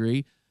futurists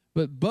agree,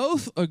 but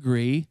both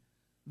agree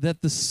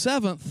that the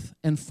seventh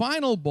and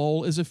final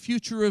bowl is a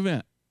future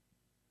event.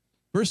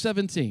 Verse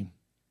 17,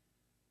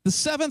 the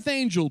seventh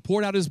angel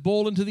poured out his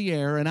bowl into the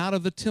air, and out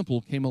of the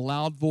temple came a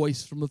loud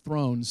voice from the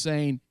throne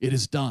saying, "It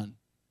is done."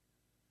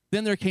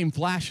 Then there came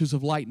flashes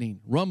of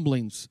lightning,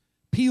 rumblings,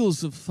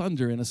 peals of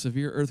thunder, and a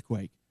severe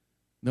earthquake.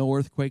 No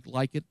earthquake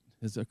like it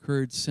has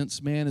occurred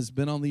since man has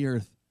been on the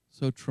earth.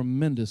 So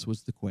tremendous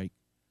was the quake.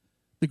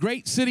 The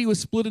great city was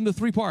split into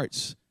 3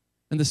 parts,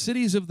 and the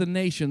cities of the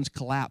nations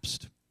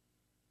collapsed.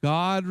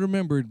 God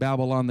remembered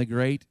Babylon the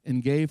Great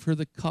and gave her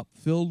the cup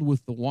filled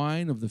with the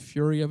wine of the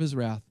fury of his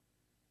wrath.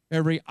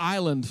 Every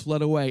island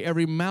fled away.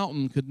 Every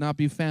mountain could not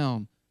be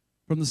found.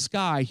 From the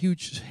sky,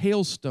 huge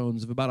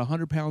hailstones of about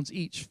 100 pounds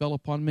each fell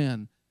upon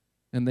men,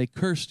 and they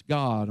cursed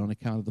God on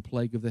account of the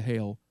plague of the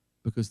hail,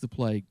 because the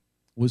plague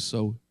was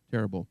so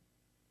terrible.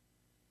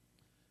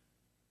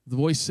 The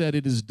voice said,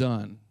 "It is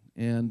done,"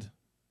 and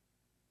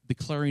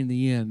declaring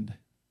the end.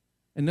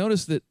 And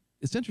notice that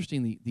it's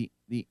interesting,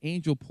 the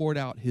angel poured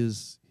out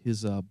his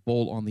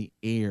bowl on the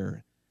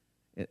air.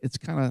 It's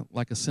kind of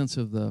like a sense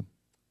of the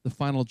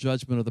final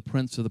judgment of the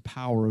prince of the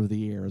power of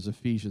the air, as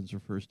Ephesians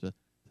refers to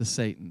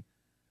Satan.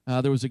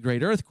 There was a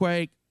great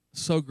earthquake,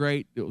 so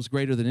great, it was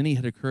greater than any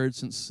had occurred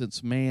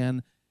since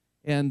man.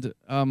 And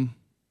some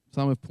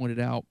have pointed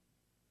out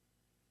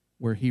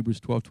where Hebrews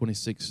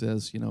 12:26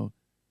 says,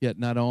 yet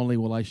not only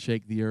will I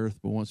shake the earth,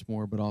 but once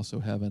more, but also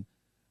heaven.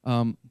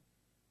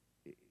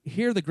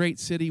 Here, the great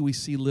city we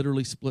see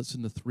literally splits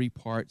into 3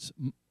 parts.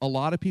 A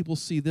lot of people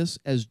see this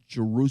as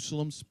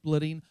Jerusalem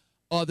splitting.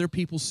 Other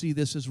people see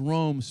this as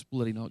Rome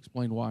splitting. I'll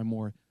explain why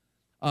more.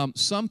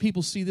 Some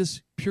people see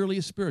this purely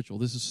as spiritual.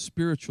 This is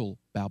spiritual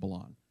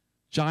Babylon.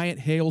 Giant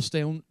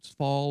hailstones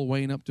fall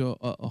weighing up to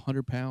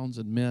 100 pounds,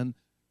 and men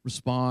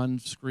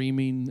respond,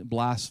 screaming,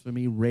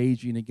 blasphemy,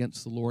 raging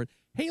against the Lord.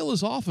 Hail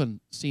is often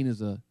seen as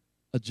a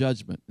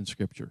judgment in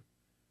Scripture,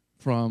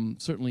 from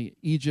certainly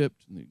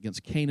Egypt,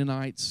 against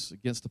Canaanites,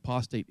 against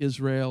apostate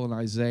Israel and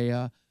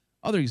Isaiah,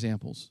 other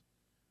examples.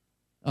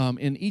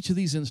 In each of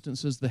these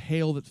instances, the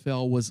hail that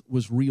fell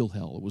was real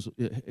hail.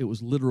 It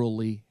was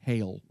literally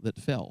hail that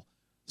fell.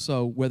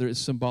 So whether it's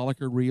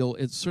symbolic or real,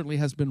 it certainly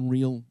has been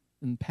real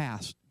in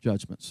past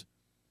judgments.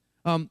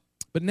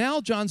 But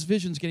now John's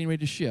vision's getting ready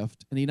to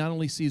shift, and he not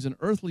only sees an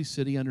earthly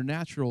city under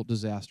natural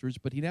disasters,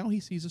 but he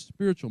sees a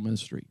spiritual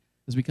ministry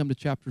as we come to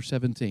chapter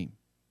 17.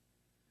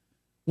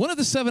 One of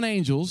the 7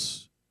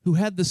 angels who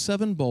had the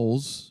 7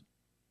 bowls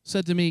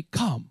said to me,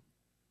 "Come,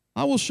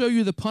 I will show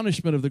you the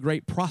punishment of the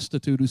great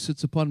prostitute who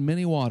sits upon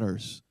many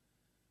waters.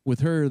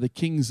 With her the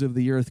kings of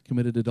the earth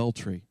committed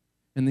adultery,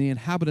 and the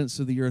inhabitants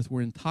of the earth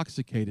were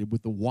intoxicated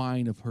with the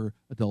wine of her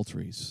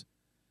adulteries."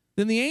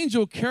 Then the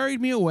angel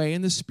carried me away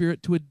in the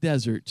spirit to a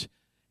desert,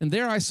 and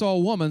there I saw a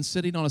woman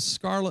sitting on a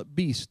scarlet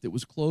beast that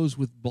was clothed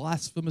with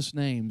blasphemous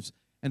names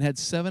and had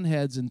 7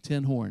 heads and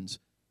 10 horns.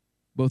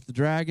 Both the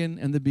dragon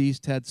and the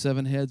beast had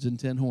 7 heads and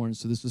 10 horns,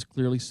 so this is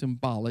clearly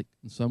symbolic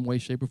in some way,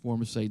 shape, or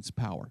form of Satan's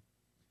power.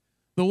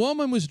 The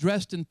woman was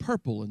dressed in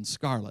purple and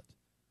scarlet,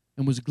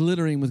 and was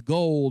glittering with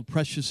gold,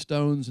 precious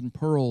stones, and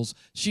pearls.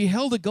 She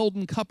held a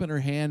golden cup in her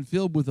hand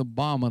filled with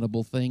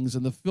abominable things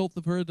and the filth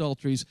of her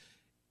adulteries,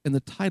 and the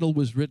title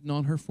was written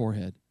on her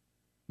forehead: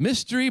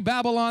 Mystery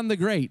Babylon the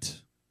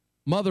Great,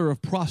 mother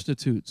of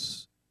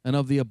prostitutes and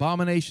of the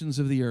abominations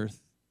of the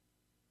earth.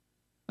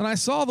 And I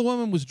saw the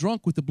woman was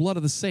drunk with the blood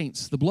of the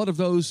saints, the blood of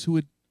those who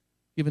had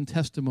given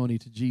testimony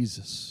to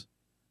Jesus.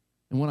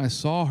 And when I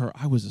saw her,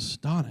 I was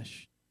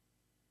astonished.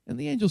 And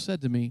the angel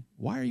said to me,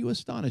 Why are you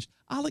astonished?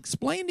 I'll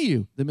explain to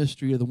you the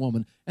mystery of the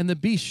woman and the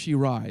beast she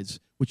rides,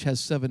 which has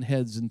 7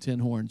 heads and 10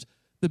 horns.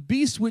 The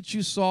beast which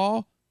you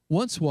saw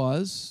once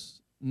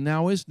was,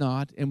 now is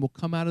not, and will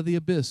come out of the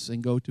abyss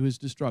and go to his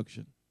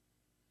destruction.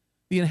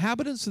 The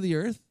inhabitants of the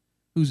earth,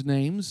 whose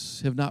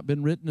names have not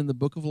been written in the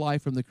book of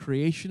life from the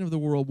creation of the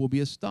world, will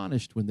be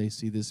astonished when they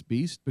see this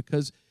beast,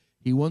 because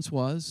he once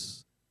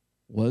was,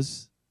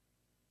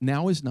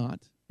 now is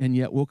not, and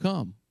yet will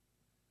come.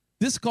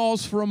 This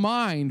calls for a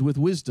mind with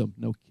wisdom.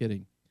 No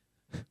kidding.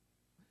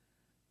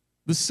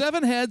 The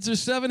 7 heads are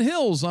 7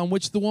 hills on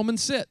which the woman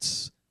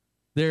sits.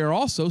 There are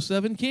also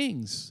 7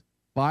 kings.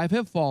 5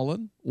 have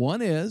fallen,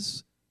 1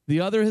 is, the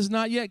other has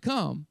not yet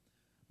come.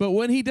 But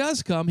when he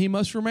does come, he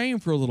must remain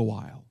for a little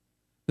while.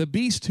 The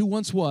beast who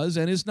once was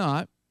and is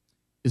not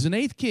is an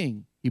 8th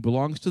king. He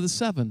belongs to the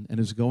 7 and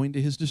is going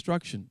to his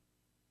destruction.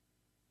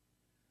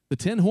 The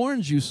 10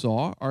 horns you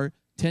saw are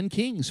 10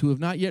 kings who have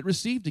not yet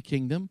received a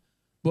kingdom,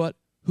 but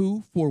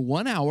who for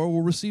 1 hour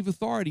will receive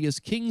authority as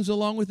kings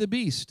along with the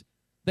beast.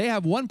 They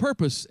have one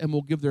purpose and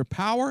will give their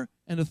power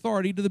and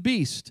authority to the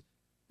beast.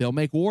 They'll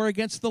make war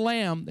against the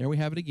Lamb. There we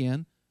have it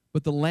again.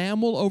 But the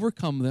Lamb will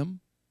overcome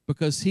them,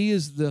 because he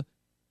is the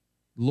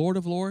Lord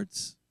of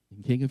lords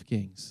and King of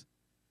kings.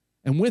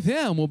 And with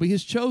him will be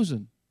his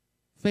chosen,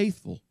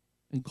 faithful,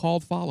 and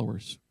called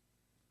followers.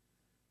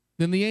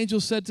 Then the angel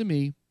said to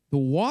me, The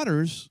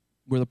waters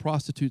where the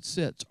prostitute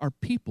sits are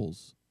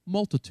peoples,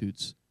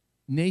 multitudes,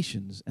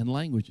 nations, and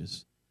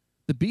languages.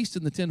 The beast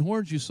and the 10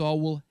 horns you saw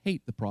will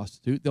hate the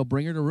prostitute. They'll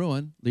bring her to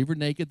ruin, leave her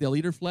naked. They'll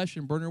eat her flesh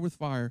and burn her with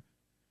fire.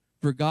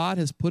 For God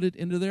has put it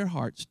into their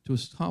hearts to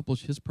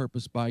accomplish his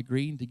purpose by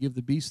agreeing to give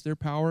the beasts their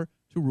power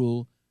to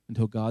rule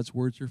until God's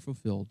words are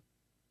fulfilled.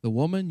 The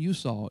woman you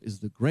saw is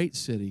the great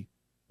city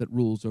that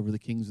rules over the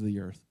kings of the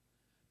earth.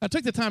 I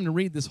took the time to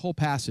read this whole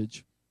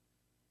passage.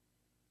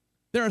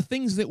 There are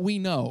things that we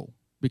know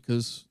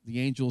because the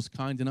angel is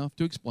kind enough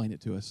to explain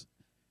it to us.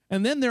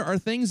 And then there are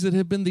things that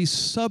have been the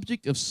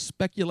subject of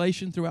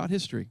speculation throughout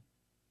history.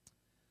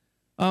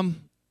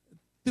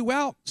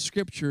 Throughout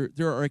Scripture,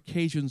 there are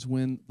occasions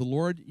when the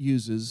Lord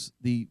uses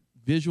the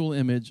visual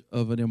image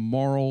of an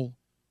immoral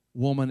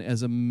woman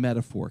as a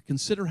metaphor.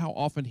 Consider how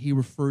often he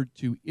referred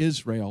to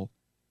Israel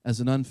as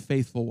an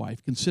unfaithful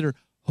wife. Consider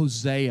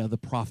Hosea the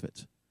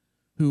prophet,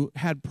 who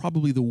had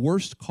probably the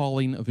worst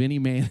calling of any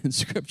man in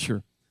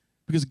Scripture,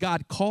 because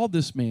God called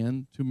this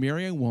man to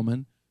marry a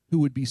woman who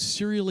would be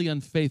serially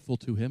unfaithful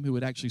to him, who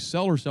would actually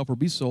sell herself or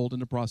be sold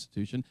into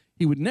prostitution.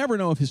 He would never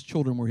know if his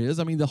children were his.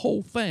 I mean, the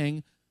whole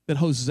thing that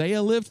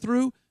Hosea lived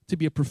through to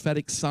be a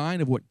prophetic sign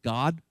of what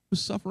God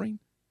was suffering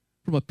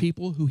from a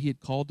people who he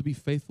had called to be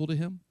faithful to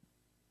him.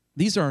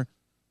 These are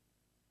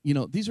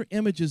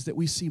images that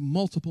we see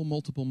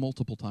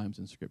multiple times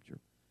in Scripture.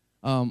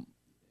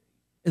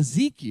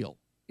 Ezekiel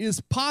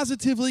is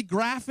positively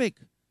graphic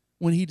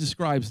when he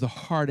describes the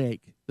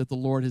heartache that the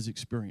Lord has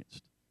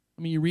experienced.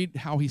 I mean, you read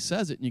how he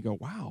says it and you go,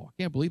 wow,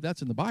 I can't believe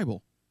that's in the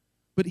Bible.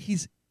 But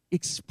he's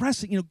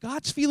expressing,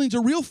 God's feelings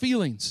are real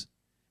feelings.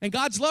 And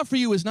God's love for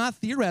you is not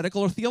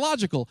theoretical or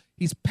theological.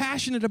 He's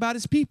passionate about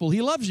his people.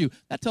 He loves you.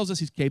 That tells us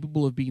he's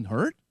capable of being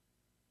hurt.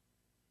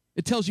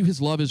 It tells you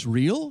his love is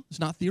real. It's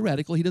not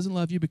theoretical. He doesn't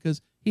love you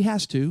because he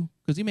has to,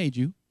 because he made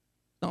you.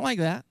 Not like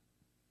that.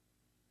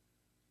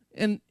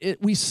 And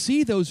we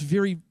see those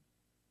very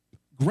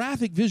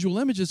graphic visual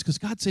images because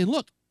God's saying,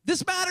 look,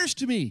 this matters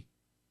to me.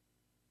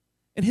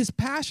 And his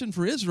passion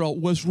for Israel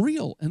was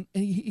real, and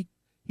he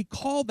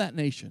called that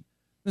nation.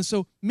 And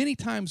so many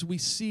times we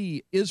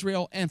see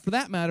Israel, and for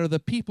that matter, the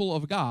people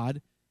of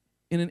God,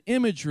 in an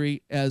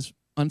imagery as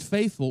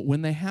unfaithful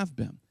when they have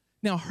been.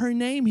 Now, her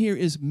name here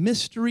is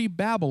Mystery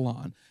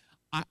Babylon.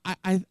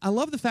 I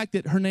love the fact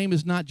that her name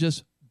is not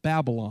just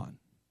Babylon,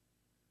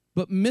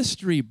 but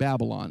Mystery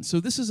Babylon.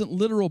 So this isn't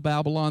literal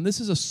Babylon. This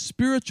is a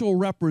spiritual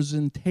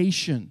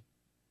representation,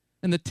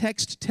 and the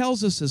text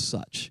tells us as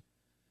such.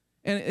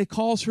 And it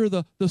calls her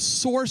the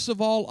source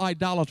of all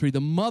idolatry, the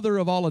mother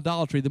of all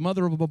idolatry, the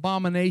mother of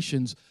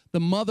abominations, the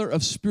mother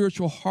of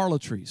spiritual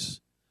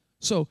harlotries.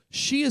 So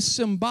she is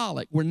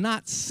symbolic. We're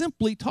not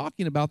simply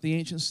talking about the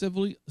ancient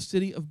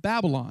city of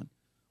Babylon,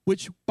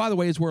 which, by the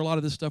way, is where a lot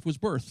of this stuff was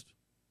birthed,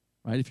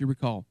 right, if you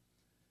recall.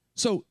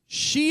 So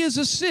she is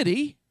a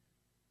city,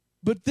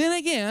 but then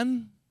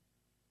again,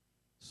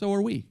 so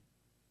are we.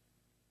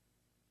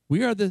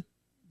 We are the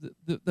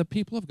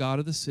people of God,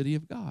 or the city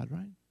of God,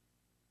 right?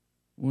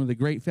 One of the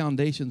great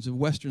foundations of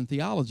Western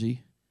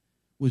theology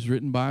was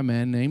written by a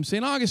man named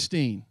St.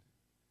 Augustine.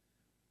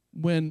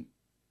 When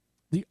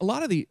a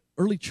lot of the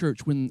early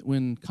church,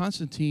 when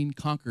Constantine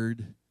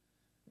conquered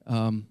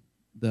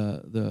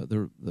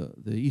the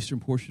eastern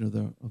portion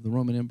of the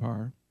Roman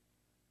Empire,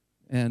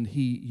 and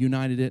he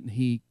united it, and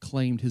he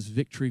claimed his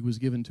victory was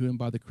given to him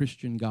by the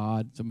Christian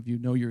God. Some of you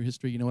know your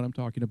history, you know what I'm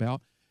talking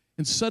about.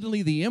 And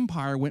suddenly the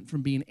empire went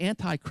from being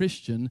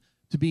anti-Christian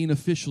to being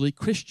officially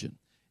Christian.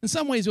 In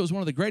some ways, it was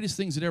one of the greatest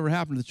things that ever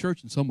happened to the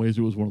church. In some ways,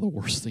 it was one of the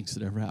worst things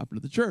that ever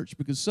happened to the church,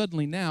 because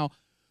suddenly now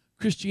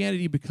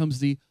Christianity becomes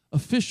the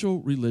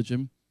official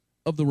religion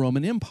of the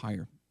Roman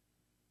Empire.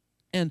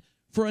 And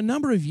for a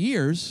number of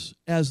years,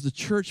 as the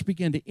church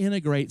began to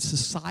integrate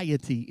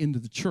society into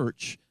the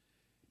church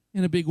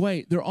in a big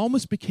way, there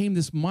almost became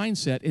this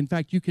mindset. In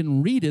fact, you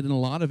can read it in a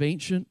lot of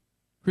ancient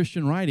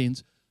Christian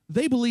writings.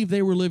 They believed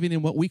they were living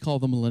in what we call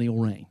the millennial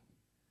reign.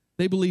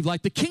 They believed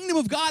like the kingdom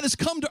of God has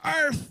come to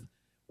earth.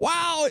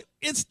 Wow,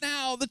 it's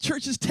now, the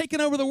church has taken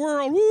over the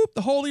world. Whoop,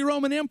 the Holy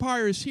Roman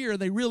Empire is here.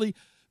 They really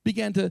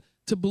began to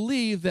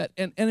believe that,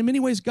 and in many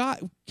ways,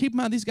 God, keep in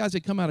mind, these guys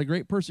had come out of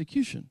great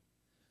persecution.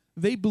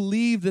 They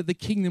believed that the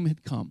kingdom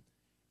had come.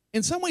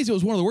 In some ways, it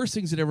was one of the worst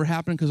things that ever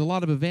happened, because a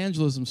lot of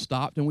evangelism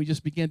stopped, and we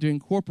just began to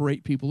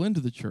incorporate people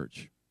into the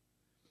church.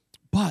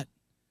 But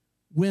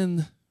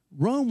when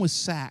Rome was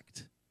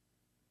sacked,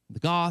 the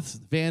Goths,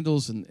 the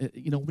Vandals, and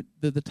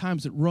the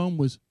times that Rome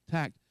was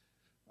attacked,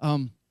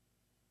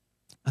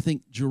 I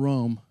think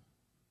Jerome,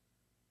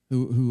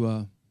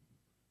 who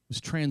was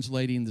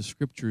translating the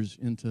scriptures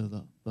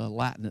into the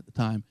Latin at the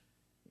time,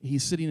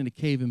 he's sitting in a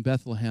cave in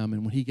Bethlehem,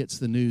 and when he gets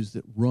the news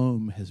that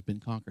Rome has been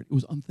conquered, it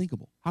was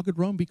unthinkable. How could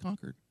Rome be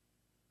conquered?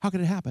 How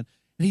could it happen?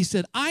 And he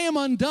said, I am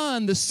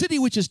undone. The city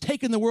which has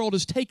taken the world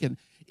is taken.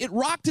 It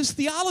rocked his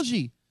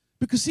theology,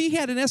 because he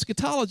had an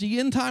eschatology,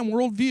 end-time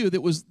worldview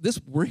that was this: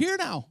 we're here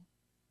now.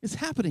 It's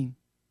happening.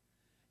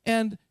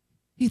 And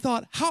he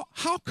thought,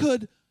 how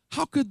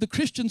could the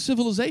Christian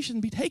civilization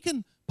be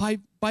taken by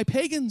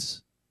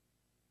pagans?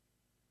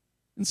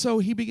 And so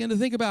he began to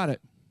think about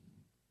it.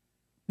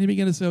 And he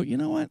began to say, you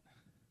know what?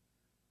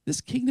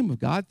 This kingdom of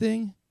God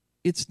thing,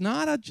 it's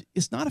not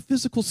a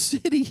physical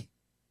city.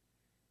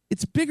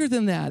 It's bigger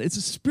than that. It's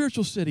a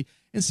spiritual city.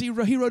 And see,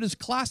 he wrote his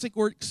classic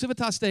work,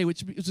 Civitas Dei,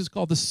 which is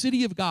called The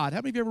City of God. How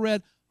many of you ever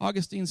read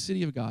Augustine's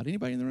City of God?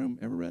 Anybody in the room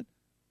ever read?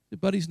 The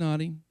buddy's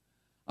nodding.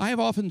 I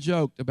have often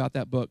joked about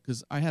that book,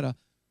 because I had a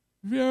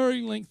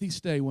very lengthy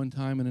stay one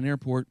time in an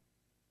airport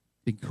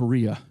in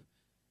Korea,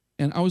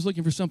 and I was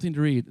looking for something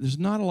to read. There's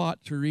not a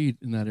lot to read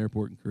in that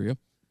airport in Korea.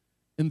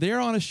 And there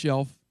on a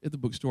shelf at the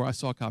bookstore, I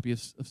saw a copy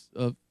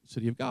of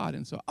City of God.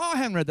 And so, I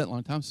hadn't read that in a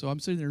long time, so I'm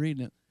sitting there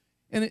reading it.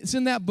 And it's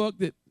in that book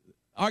that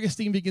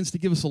Augustine begins to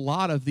give us a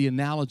lot of the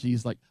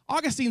analogies. Like,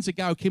 Augustine's the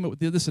guy who came up with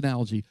this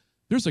analogy.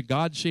 There's a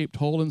God-shaped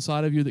hole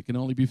inside of you that can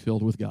only be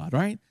filled with God,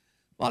 right?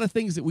 A lot of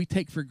things that we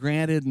take for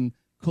granted and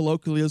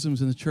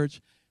colloquialisms in the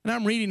church. And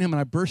I'm reading him, and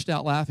I burst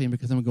out laughing,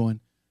 because I'm going,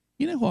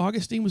 you know who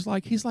Augustine was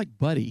like? He's like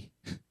Buddy.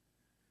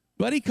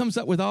 Buddy comes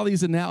up with all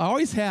these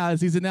always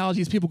has these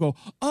analogies. People go,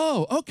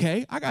 oh,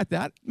 okay, I got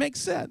that. Makes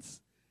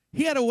sense.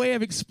 He had a way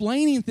of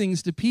explaining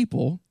things to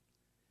people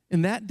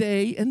in that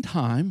day and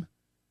time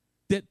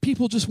that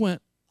people just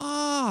went,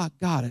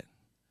 got it.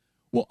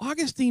 Well,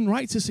 Augustine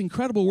writes this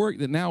incredible work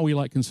that now we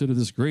consider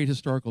this great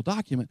historical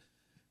document.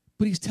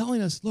 But he's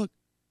telling us, look,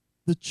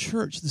 the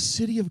church, the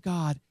city of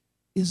God,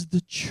 is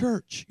the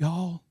church,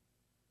 y'all.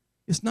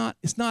 It's not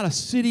a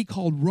city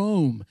called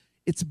Rome.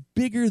 It's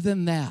bigger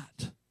than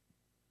that.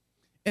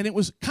 And it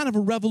was kind of a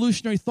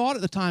revolutionary thought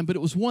at the time, but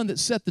it was one that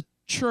set the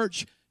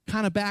church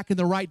kind of back in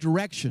the right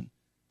direction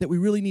that we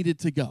really needed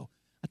to go.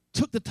 I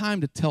took the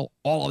time to tell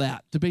all of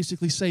that, to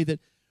basically say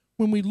that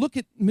when we look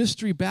at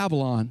Mystery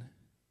Babylon,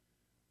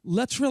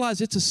 let's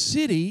realize it's a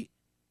city,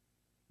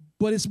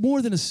 but it's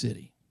more than a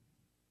city.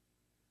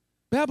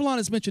 Babylon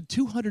is mentioned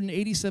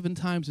 287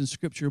 times in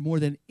Scripture, more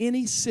than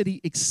any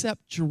city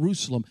except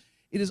Jerusalem.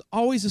 It is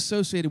always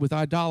associated with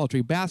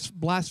idolatry,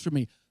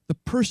 blasphemy, the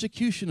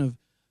persecution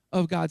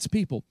of God's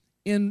people.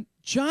 In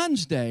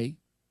John's day,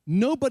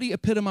 nobody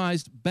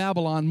epitomized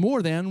Babylon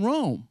more than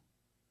Rome,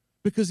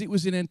 because it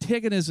was in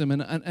antagonism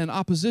and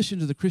opposition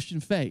to the Christian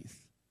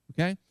faith,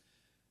 okay?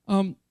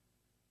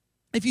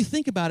 If you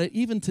think about it,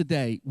 even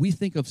today, we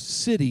think of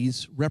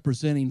cities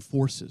representing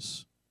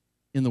forces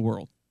in the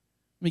world.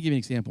 Let me give you an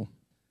example.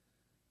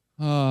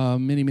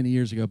 Many, many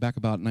years ago, back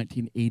about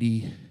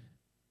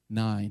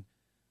 1989,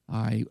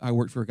 I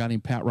worked for a guy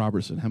named Pat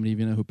Robertson. How many of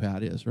you know who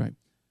Pat is, right?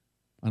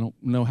 I don't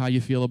know how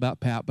you feel about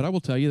Pat, but I will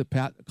tell you that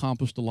Pat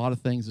accomplished a lot of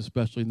things,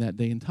 especially in that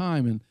day and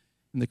time in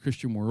the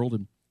Christian world,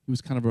 and he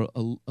was kind of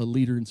a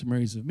leader in some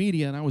areas of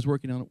media, and I was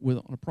working on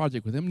a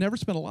project with him. Never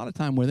spent a lot of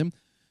time with him,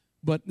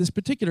 but this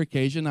particular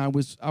occasion,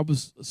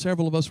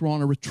 several of us were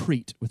on a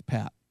retreat with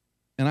Pat,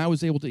 and I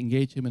was able to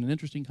engage him in an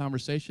interesting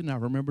conversation, and I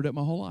remembered it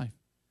my whole life.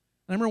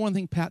 And I remember one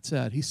thing Pat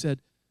said. He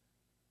said,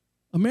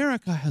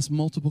 America has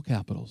multiple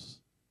capitals.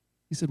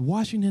 He said,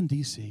 Washington,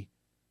 D.C.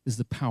 is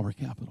the power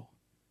capital.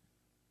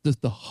 The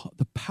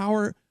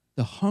power,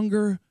 the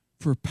hunger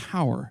for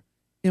power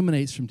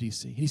emanates from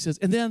D.C. He says,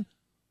 and then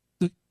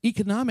the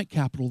economic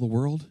capital of the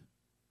world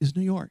is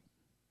New York.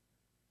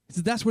 He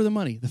said, that's where the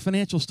money, the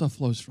financial stuff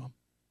flows from.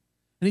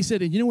 And he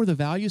said, and you know where the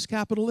values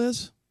capital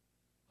is?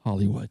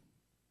 Hollywood.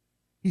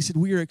 He said,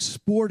 we are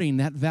exporting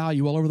that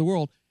value all over the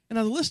world. And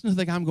I listened to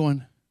the guy, I'm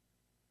going,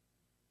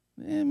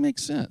 it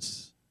makes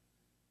sense.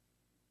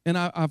 And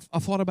I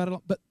thought about it,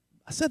 but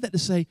I said that to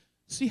say,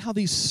 see how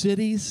these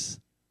cities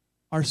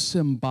are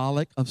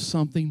symbolic of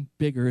something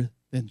bigger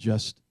than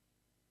just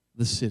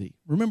the city.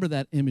 Remember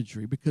that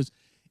imagery, because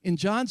in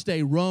John's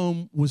day,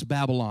 Rome was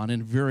Babylon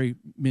in very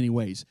many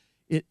ways.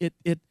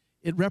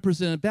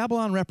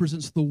 Babylon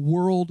represents the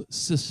world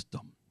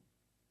system.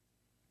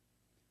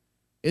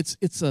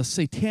 It's a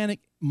satanic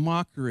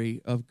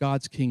mockery of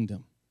God's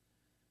kingdom.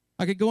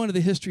 I could go into the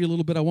history a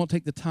little bit. I won't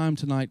take the time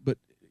tonight, but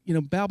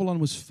Babylon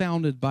was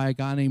founded by a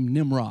guy named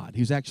Nimrod.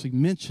 He was actually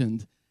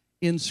mentioned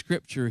in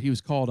Scripture. He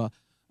was called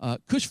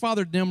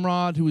Cush-fathered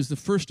Nimrod, who was the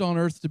first on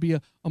earth to be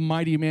a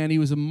mighty man. He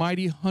was a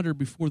mighty hunter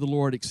before the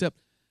Lord, except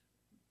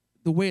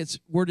the way it's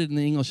worded in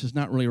the English is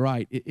not really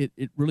right.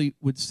 It really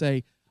would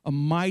say a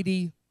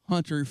mighty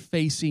hunter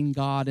facing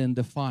God in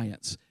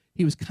defiance.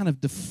 He was kind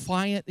of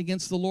defiant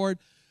against the Lord.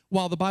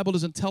 While the Bible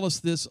doesn't tell us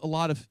this, a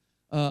lot of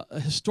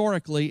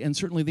historically, and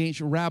certainly the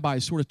ancient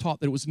rabbis sort of taught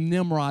that it was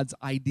Nimrod's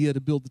idea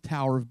to build the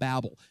Tower of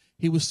Babel.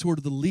 He was sort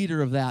of the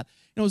leader of that.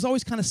 And it was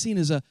always kind of seen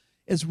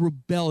as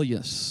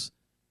rebellious.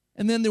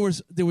 And then there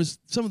was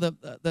some of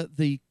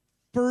the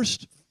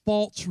first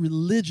false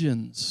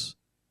religions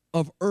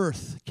of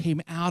earth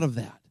came out of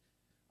that.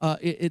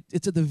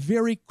 It's at the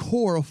very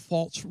core of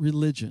false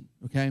religion,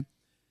 okay?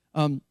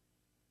 And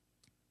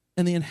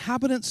the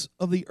inhabitants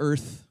of the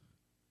earth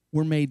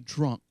were made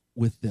drunk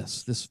with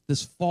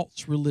this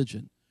false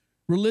religion.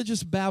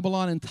 Religious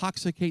Babylon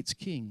intoxicates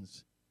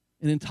kings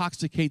and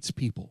intoxicates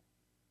people.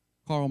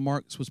 Karl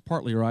Marx was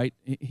partly right.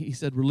 He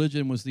said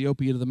religion was the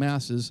opiate of the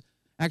masses.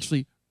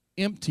 Actually,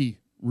 empty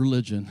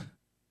religion,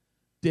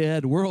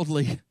 dead,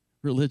 worldly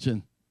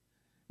religion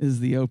is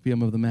the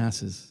opium of the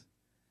masses.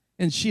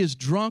 And she is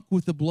drunk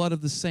with the blood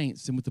of the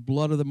saints and with the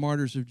blood of the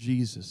martyrs of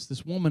Jesus.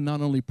 This woman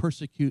not only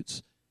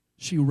persecutes,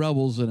 she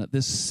revels in it.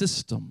 This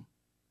system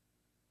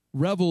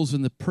revels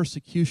in the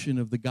persecution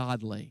of the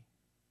godly.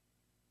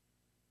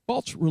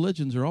 False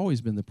religions have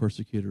always been the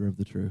persecutor of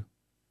the true,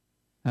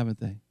 haven't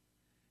they?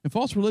 And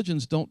false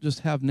religions don't just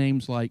have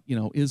names like,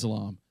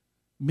 Islam.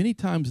 Many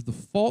times the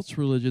false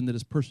religion that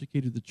has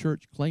persecuted the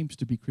church claims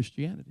to be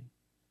Christianity.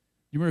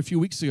 You remember a few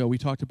weeks ago we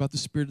talked about the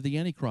spirit of the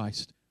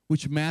Antichrist,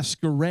 which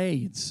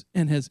masquerades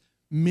and has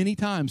many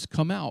times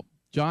come out.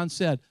 John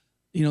said,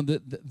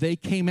 that they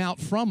came out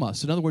from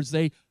us. In other words,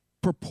 they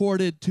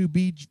purported to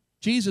be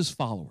Jesus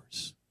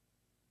followers.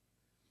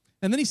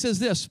 And then he says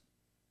this,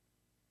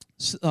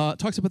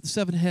 talks about the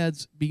 7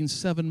 heads being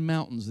 7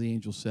 mountains, the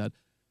angel said.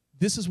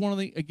 This is one of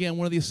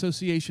the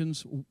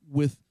associations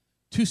with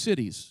 2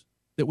 cities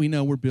that we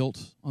know were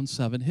built on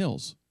 7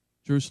 hills.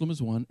 Jerusalem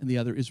is one, and the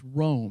other is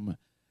Rome.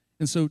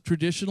 And so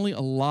traditionally,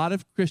 a lot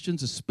of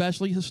Christians,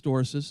 especially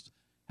historicists,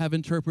 have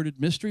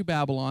interpreted Mystery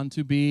Babylon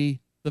to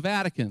be the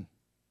Vatican,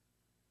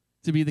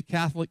 to be the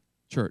Catholic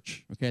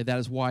Church. Okay, that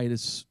is why it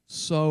is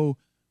so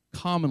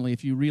commonly,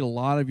 if you read a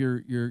lot of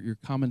your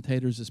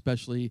commentators,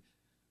 especially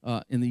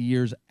in the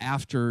years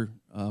after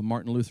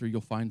Martin Luther, you'll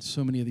find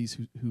so many of these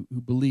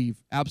who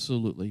believe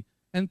absolutely,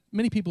 and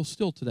many people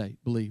still today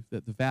believe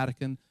that the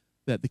Vatican,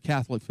 that the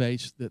Catholic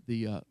faith, that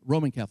the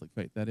Roman Catholic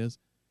faith, that is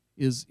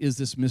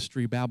this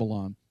Mystery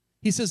Babylon.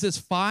 He says this,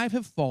 5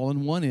 have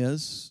fallen, 1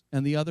 is,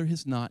 and the other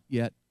has not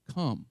yet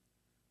come.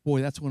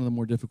 Boy, that's one of the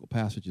more difficult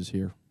passages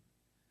here.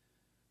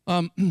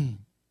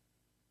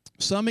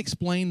 Some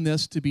explain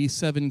this to be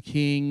 7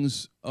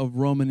 kings of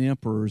Roman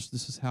emperors.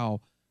 This is how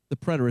the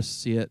preterists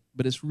see it,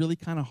 but it's really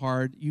kind of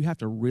hard. You have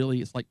to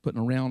really, it's like putting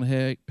a round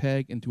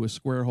peg into a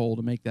square hole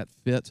to make that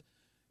fit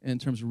in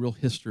terms of real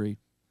history.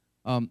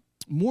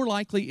 More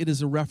likely, it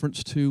is a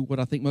reference to what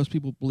I think most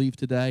people believe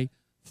today,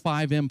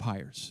 5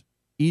 empires.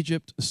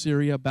 Egypt,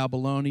 Assyria,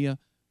 Babylonia,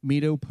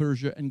 Medo,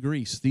 Persia, and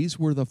Greece. These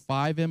were the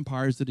 5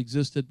 empires that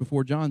existed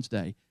before John's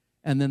day.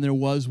 And then there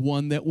was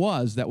one that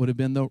would have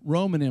been the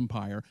Roman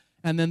Empire.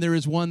 And then there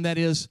is one that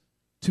is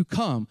to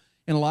come.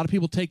 And a lot of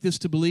people take this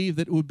to believe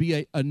that it would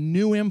be a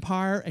new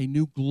empire, a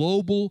new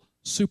global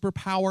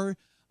superpower.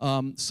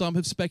 Some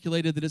have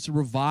speculated that it's a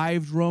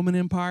revived Roman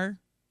Empire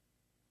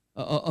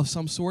of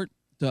some sort,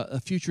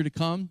 a future to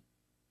come,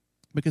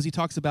 because he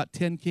talks about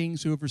 10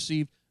 kings who have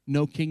received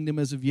no kingdom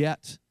as of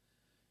yet.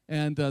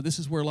 And this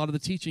is where a lot of the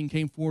teaching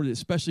came forward. It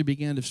especially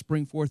began to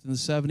spring forth in the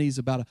 70s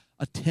about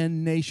a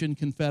 10-nation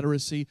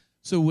confederacy.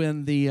 So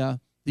when the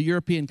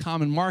European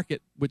Common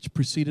Market, which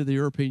preceded the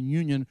European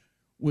Union,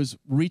 was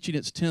reaching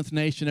its 10th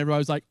nation, everybody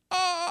was like,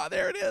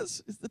 there it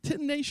is. It's the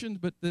 10 nations.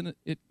 But then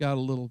it got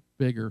a little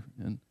bigger,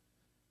 and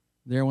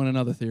there went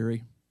another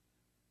theory.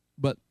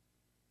 But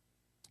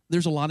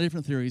there's a lot of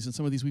different theories, and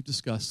some of these we've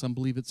discussed. Some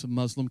believe it's a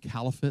Muslim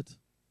caliphate,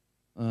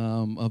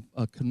 of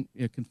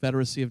a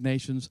confederacy of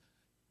nations.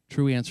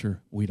 True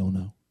answer, we don't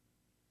know.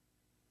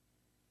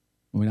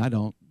 I mean, I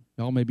don't.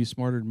 Y'all may be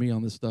smarter than me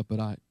on this stuff,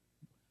 but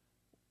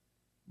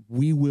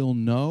we will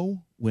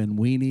know when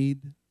we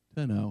need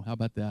to know. How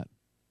about that?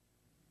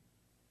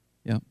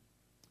 Yeah.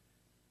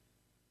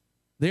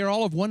 They are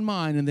all of one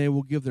mind, and they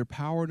will give their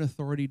power and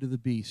authority to the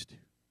beast.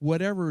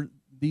 Whatever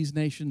these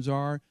nations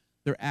are,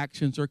 their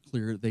actions are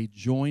clear. They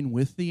join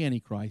with the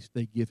Antichrist.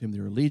 They give him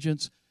their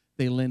allegiance.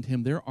 They lend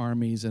him their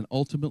armies and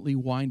ultimately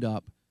wind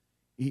up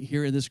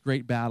here in this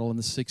great battle in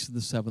the 6th and the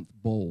 7th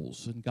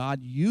bowls. And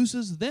God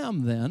uses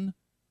them then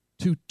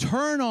to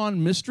turn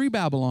on Mystery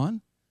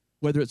Babylon,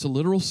 whether it's a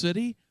literal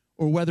city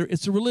or whether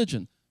it's a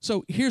religion.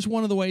 So here's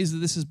one of the ways that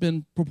this has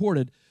been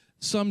purported.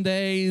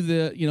 Someday,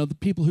 the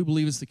people who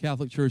believe it's the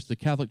Catholic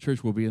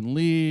Church will be in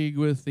league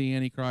with the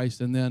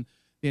Antichrist, and then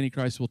the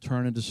Antichrist will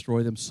turn and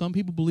destroy them. Some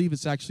people believe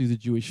it's actually the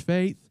Jewish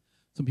faith.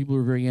 Some people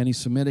are very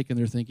anti-Semitic, and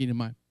they're thinking, in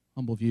my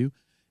humble view,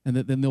 and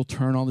that then they'll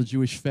turn on the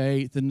Jewish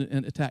faith and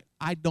attack.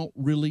 I don't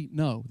really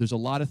know. There's a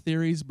lot of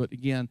theories, but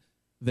again,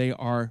 they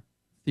are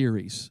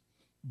theories.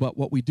 But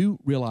what we do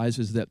realize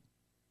is that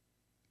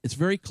it's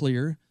very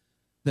clear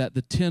that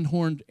the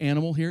 10-horned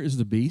animal here is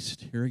the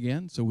beast, here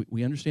again, so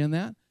we understand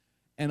that.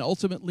 And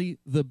ultimately,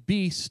 the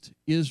beast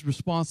is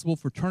responsible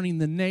for turning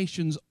the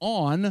nations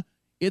on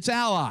its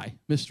ally,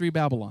 Mystery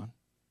Babylon.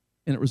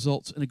 And it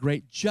results in a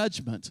great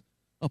judgment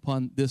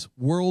upon this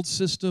world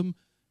system,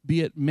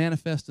 be it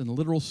manifest in a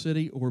literal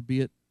city or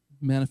be it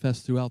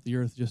manifest throughout the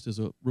earth just as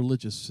a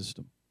religious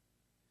system.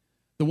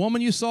 The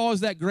woman you saw is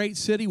that great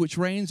city which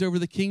reigns over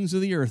the kings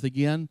of the earth.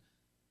 Again,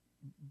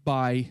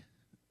 by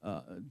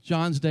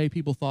John's day,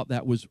 people thought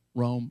that was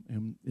Rome,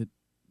 and it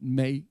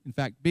may, in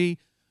fact, be.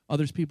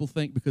 Others people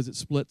think because it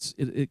splits,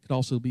 it could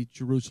also be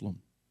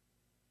Jerusalem.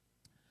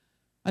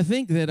 I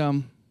think that,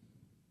 if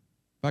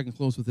I can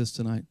close with this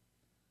tonight,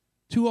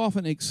 too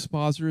often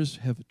expositors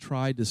have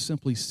tried to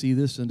simply see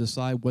this and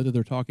decide whether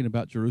they're talking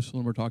about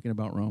Jerusalem or talking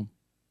about Rome.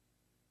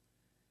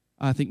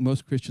 I think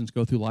most Christians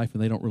go through life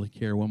and they don't really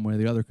care one way or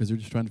the other because they're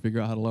just trying to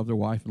figure out how to love their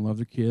wife and love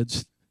their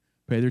kids,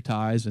 pay their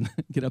tithes, and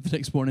get up the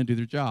next morning and do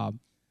their job.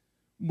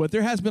 But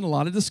there has been a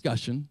lot of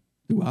discussion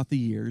throughout the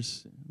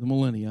years, the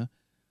millennia,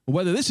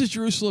 whether this is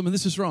Jerusalem and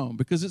this is Rome,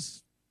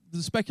 because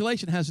the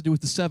speculation has to do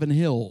with the 7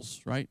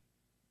 hills, right?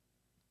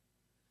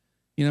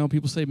 You know,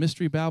 people say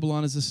Mystery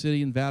Babylon is a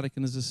city and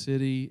Vatican is a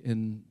city,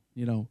 and,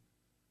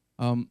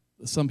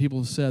 some people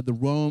have said the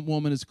Rome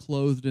woman is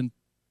clothed in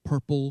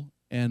purple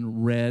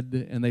and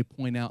red, and they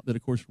point out that,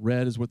 of course,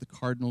 red is what the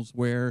cardinals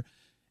wear,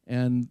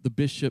 and the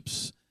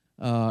bishops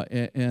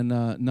and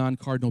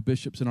non-cardinal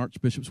bishops and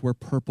archbishops wear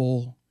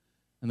purple,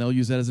 and they'll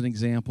use that as an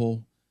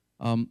example.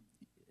 But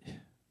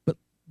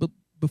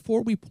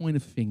before we point a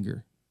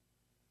finger,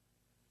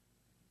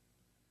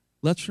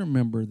 let's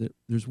remember that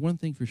there's one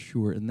thing for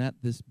sure, and that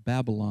this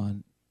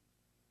Babylon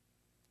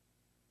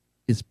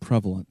is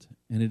prevalent,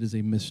 and it is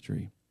a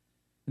mystery.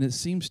 And it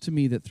seems to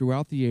me that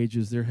throughout the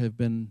ages there have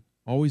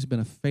always been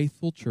a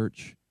faithful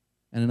church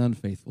and an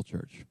unfaithful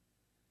church.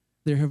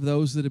 There have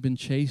those that have been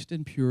chaste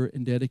and pure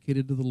and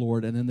dedicated to the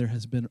Lord, and then there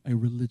has been a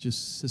religious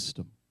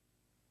system.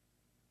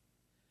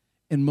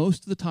 And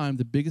most of the time,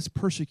 the biggest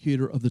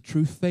persecutor of the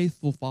true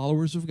faithful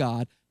followers of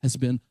God has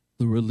been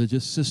the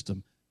religious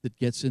system that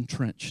gets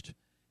entrenched.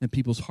 And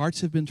people's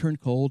hearts have been turned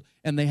cold,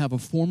 and they have a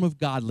form of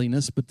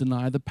godliness but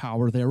deny the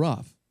power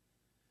thereof.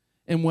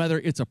 And whether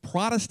it's a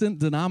Protestant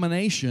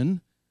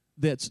denomination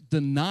that's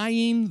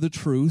denying the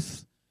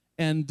truth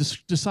and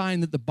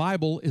deciding that the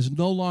Bible is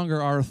no longer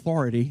our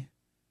authority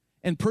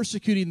and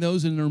persecuting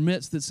those in their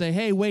midst that say,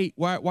 hey, wait,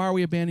 why are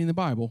we abandoning the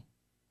Bible?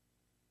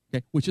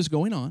 Okay, which is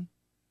going on.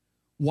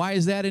 Why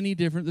is that any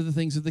different than the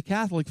things that the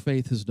Catholic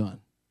faith has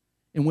done,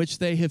 in which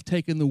they have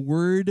taken the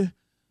word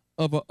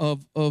of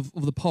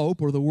the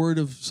Pope or the word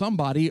of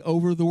somebody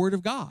over the word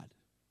of God?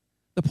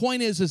 The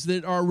point is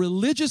that there are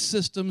religious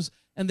systems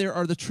and there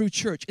are the true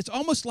church. It's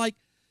almost like,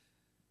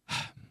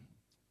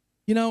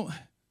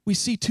 we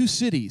see 2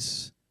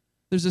 cities.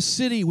 There's a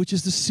city which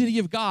is the city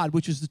of God,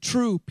 which is the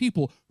true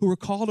people who are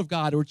called of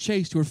God, who are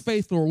chaste, who are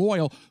faithful or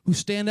loyal, who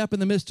stand up in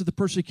the midst of the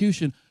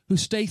persecution, who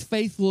stay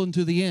faithful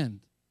unto the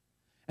end.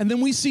 And then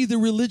we see the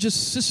religious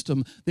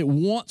system that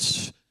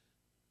wants,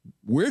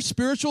 we're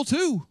spiritual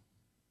too.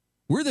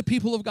 We're the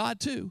people of God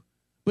too.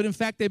 But in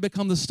fact, they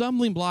become the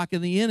stumbling block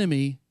and the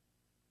enemy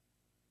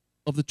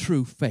of the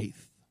true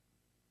faith.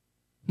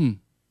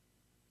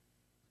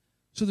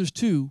 So there's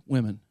 2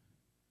 women.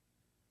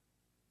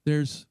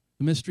 There's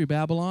the Mystery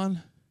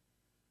Babylon,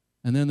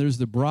 and then there's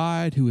the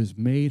bride who has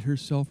made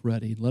herself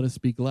ready. Let us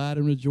be glad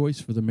and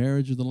rejoice, for the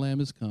marriage of the Lamb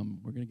has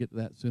come. We're going to get to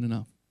that soon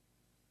enough.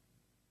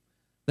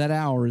 That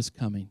hour is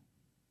coming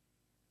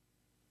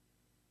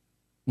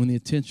when the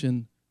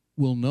attention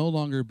will no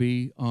longer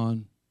be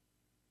on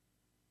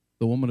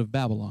the woman of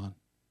Babylon,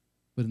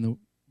 but in the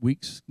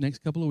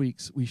next couple of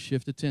weeks, we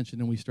shift attention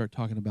and we start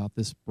talking about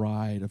this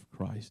bride of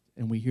Christ.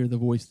 And we hear the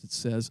voice that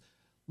says,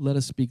 let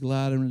us be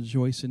glad and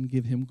rejoice and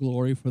give him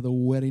glory, for the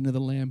wedding of the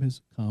Lamb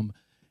has come,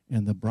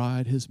 and the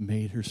bride has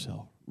made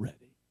herself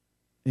ready.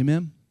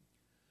 Amen?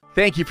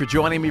 Thank you for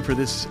joining me for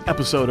this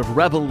episode of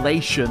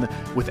Revelation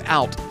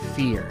Without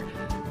Fear.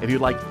 If you'd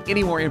like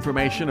any more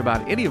information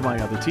about any of my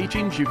other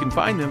teachings, you can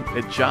find them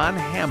at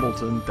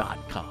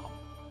johnhamilton.com.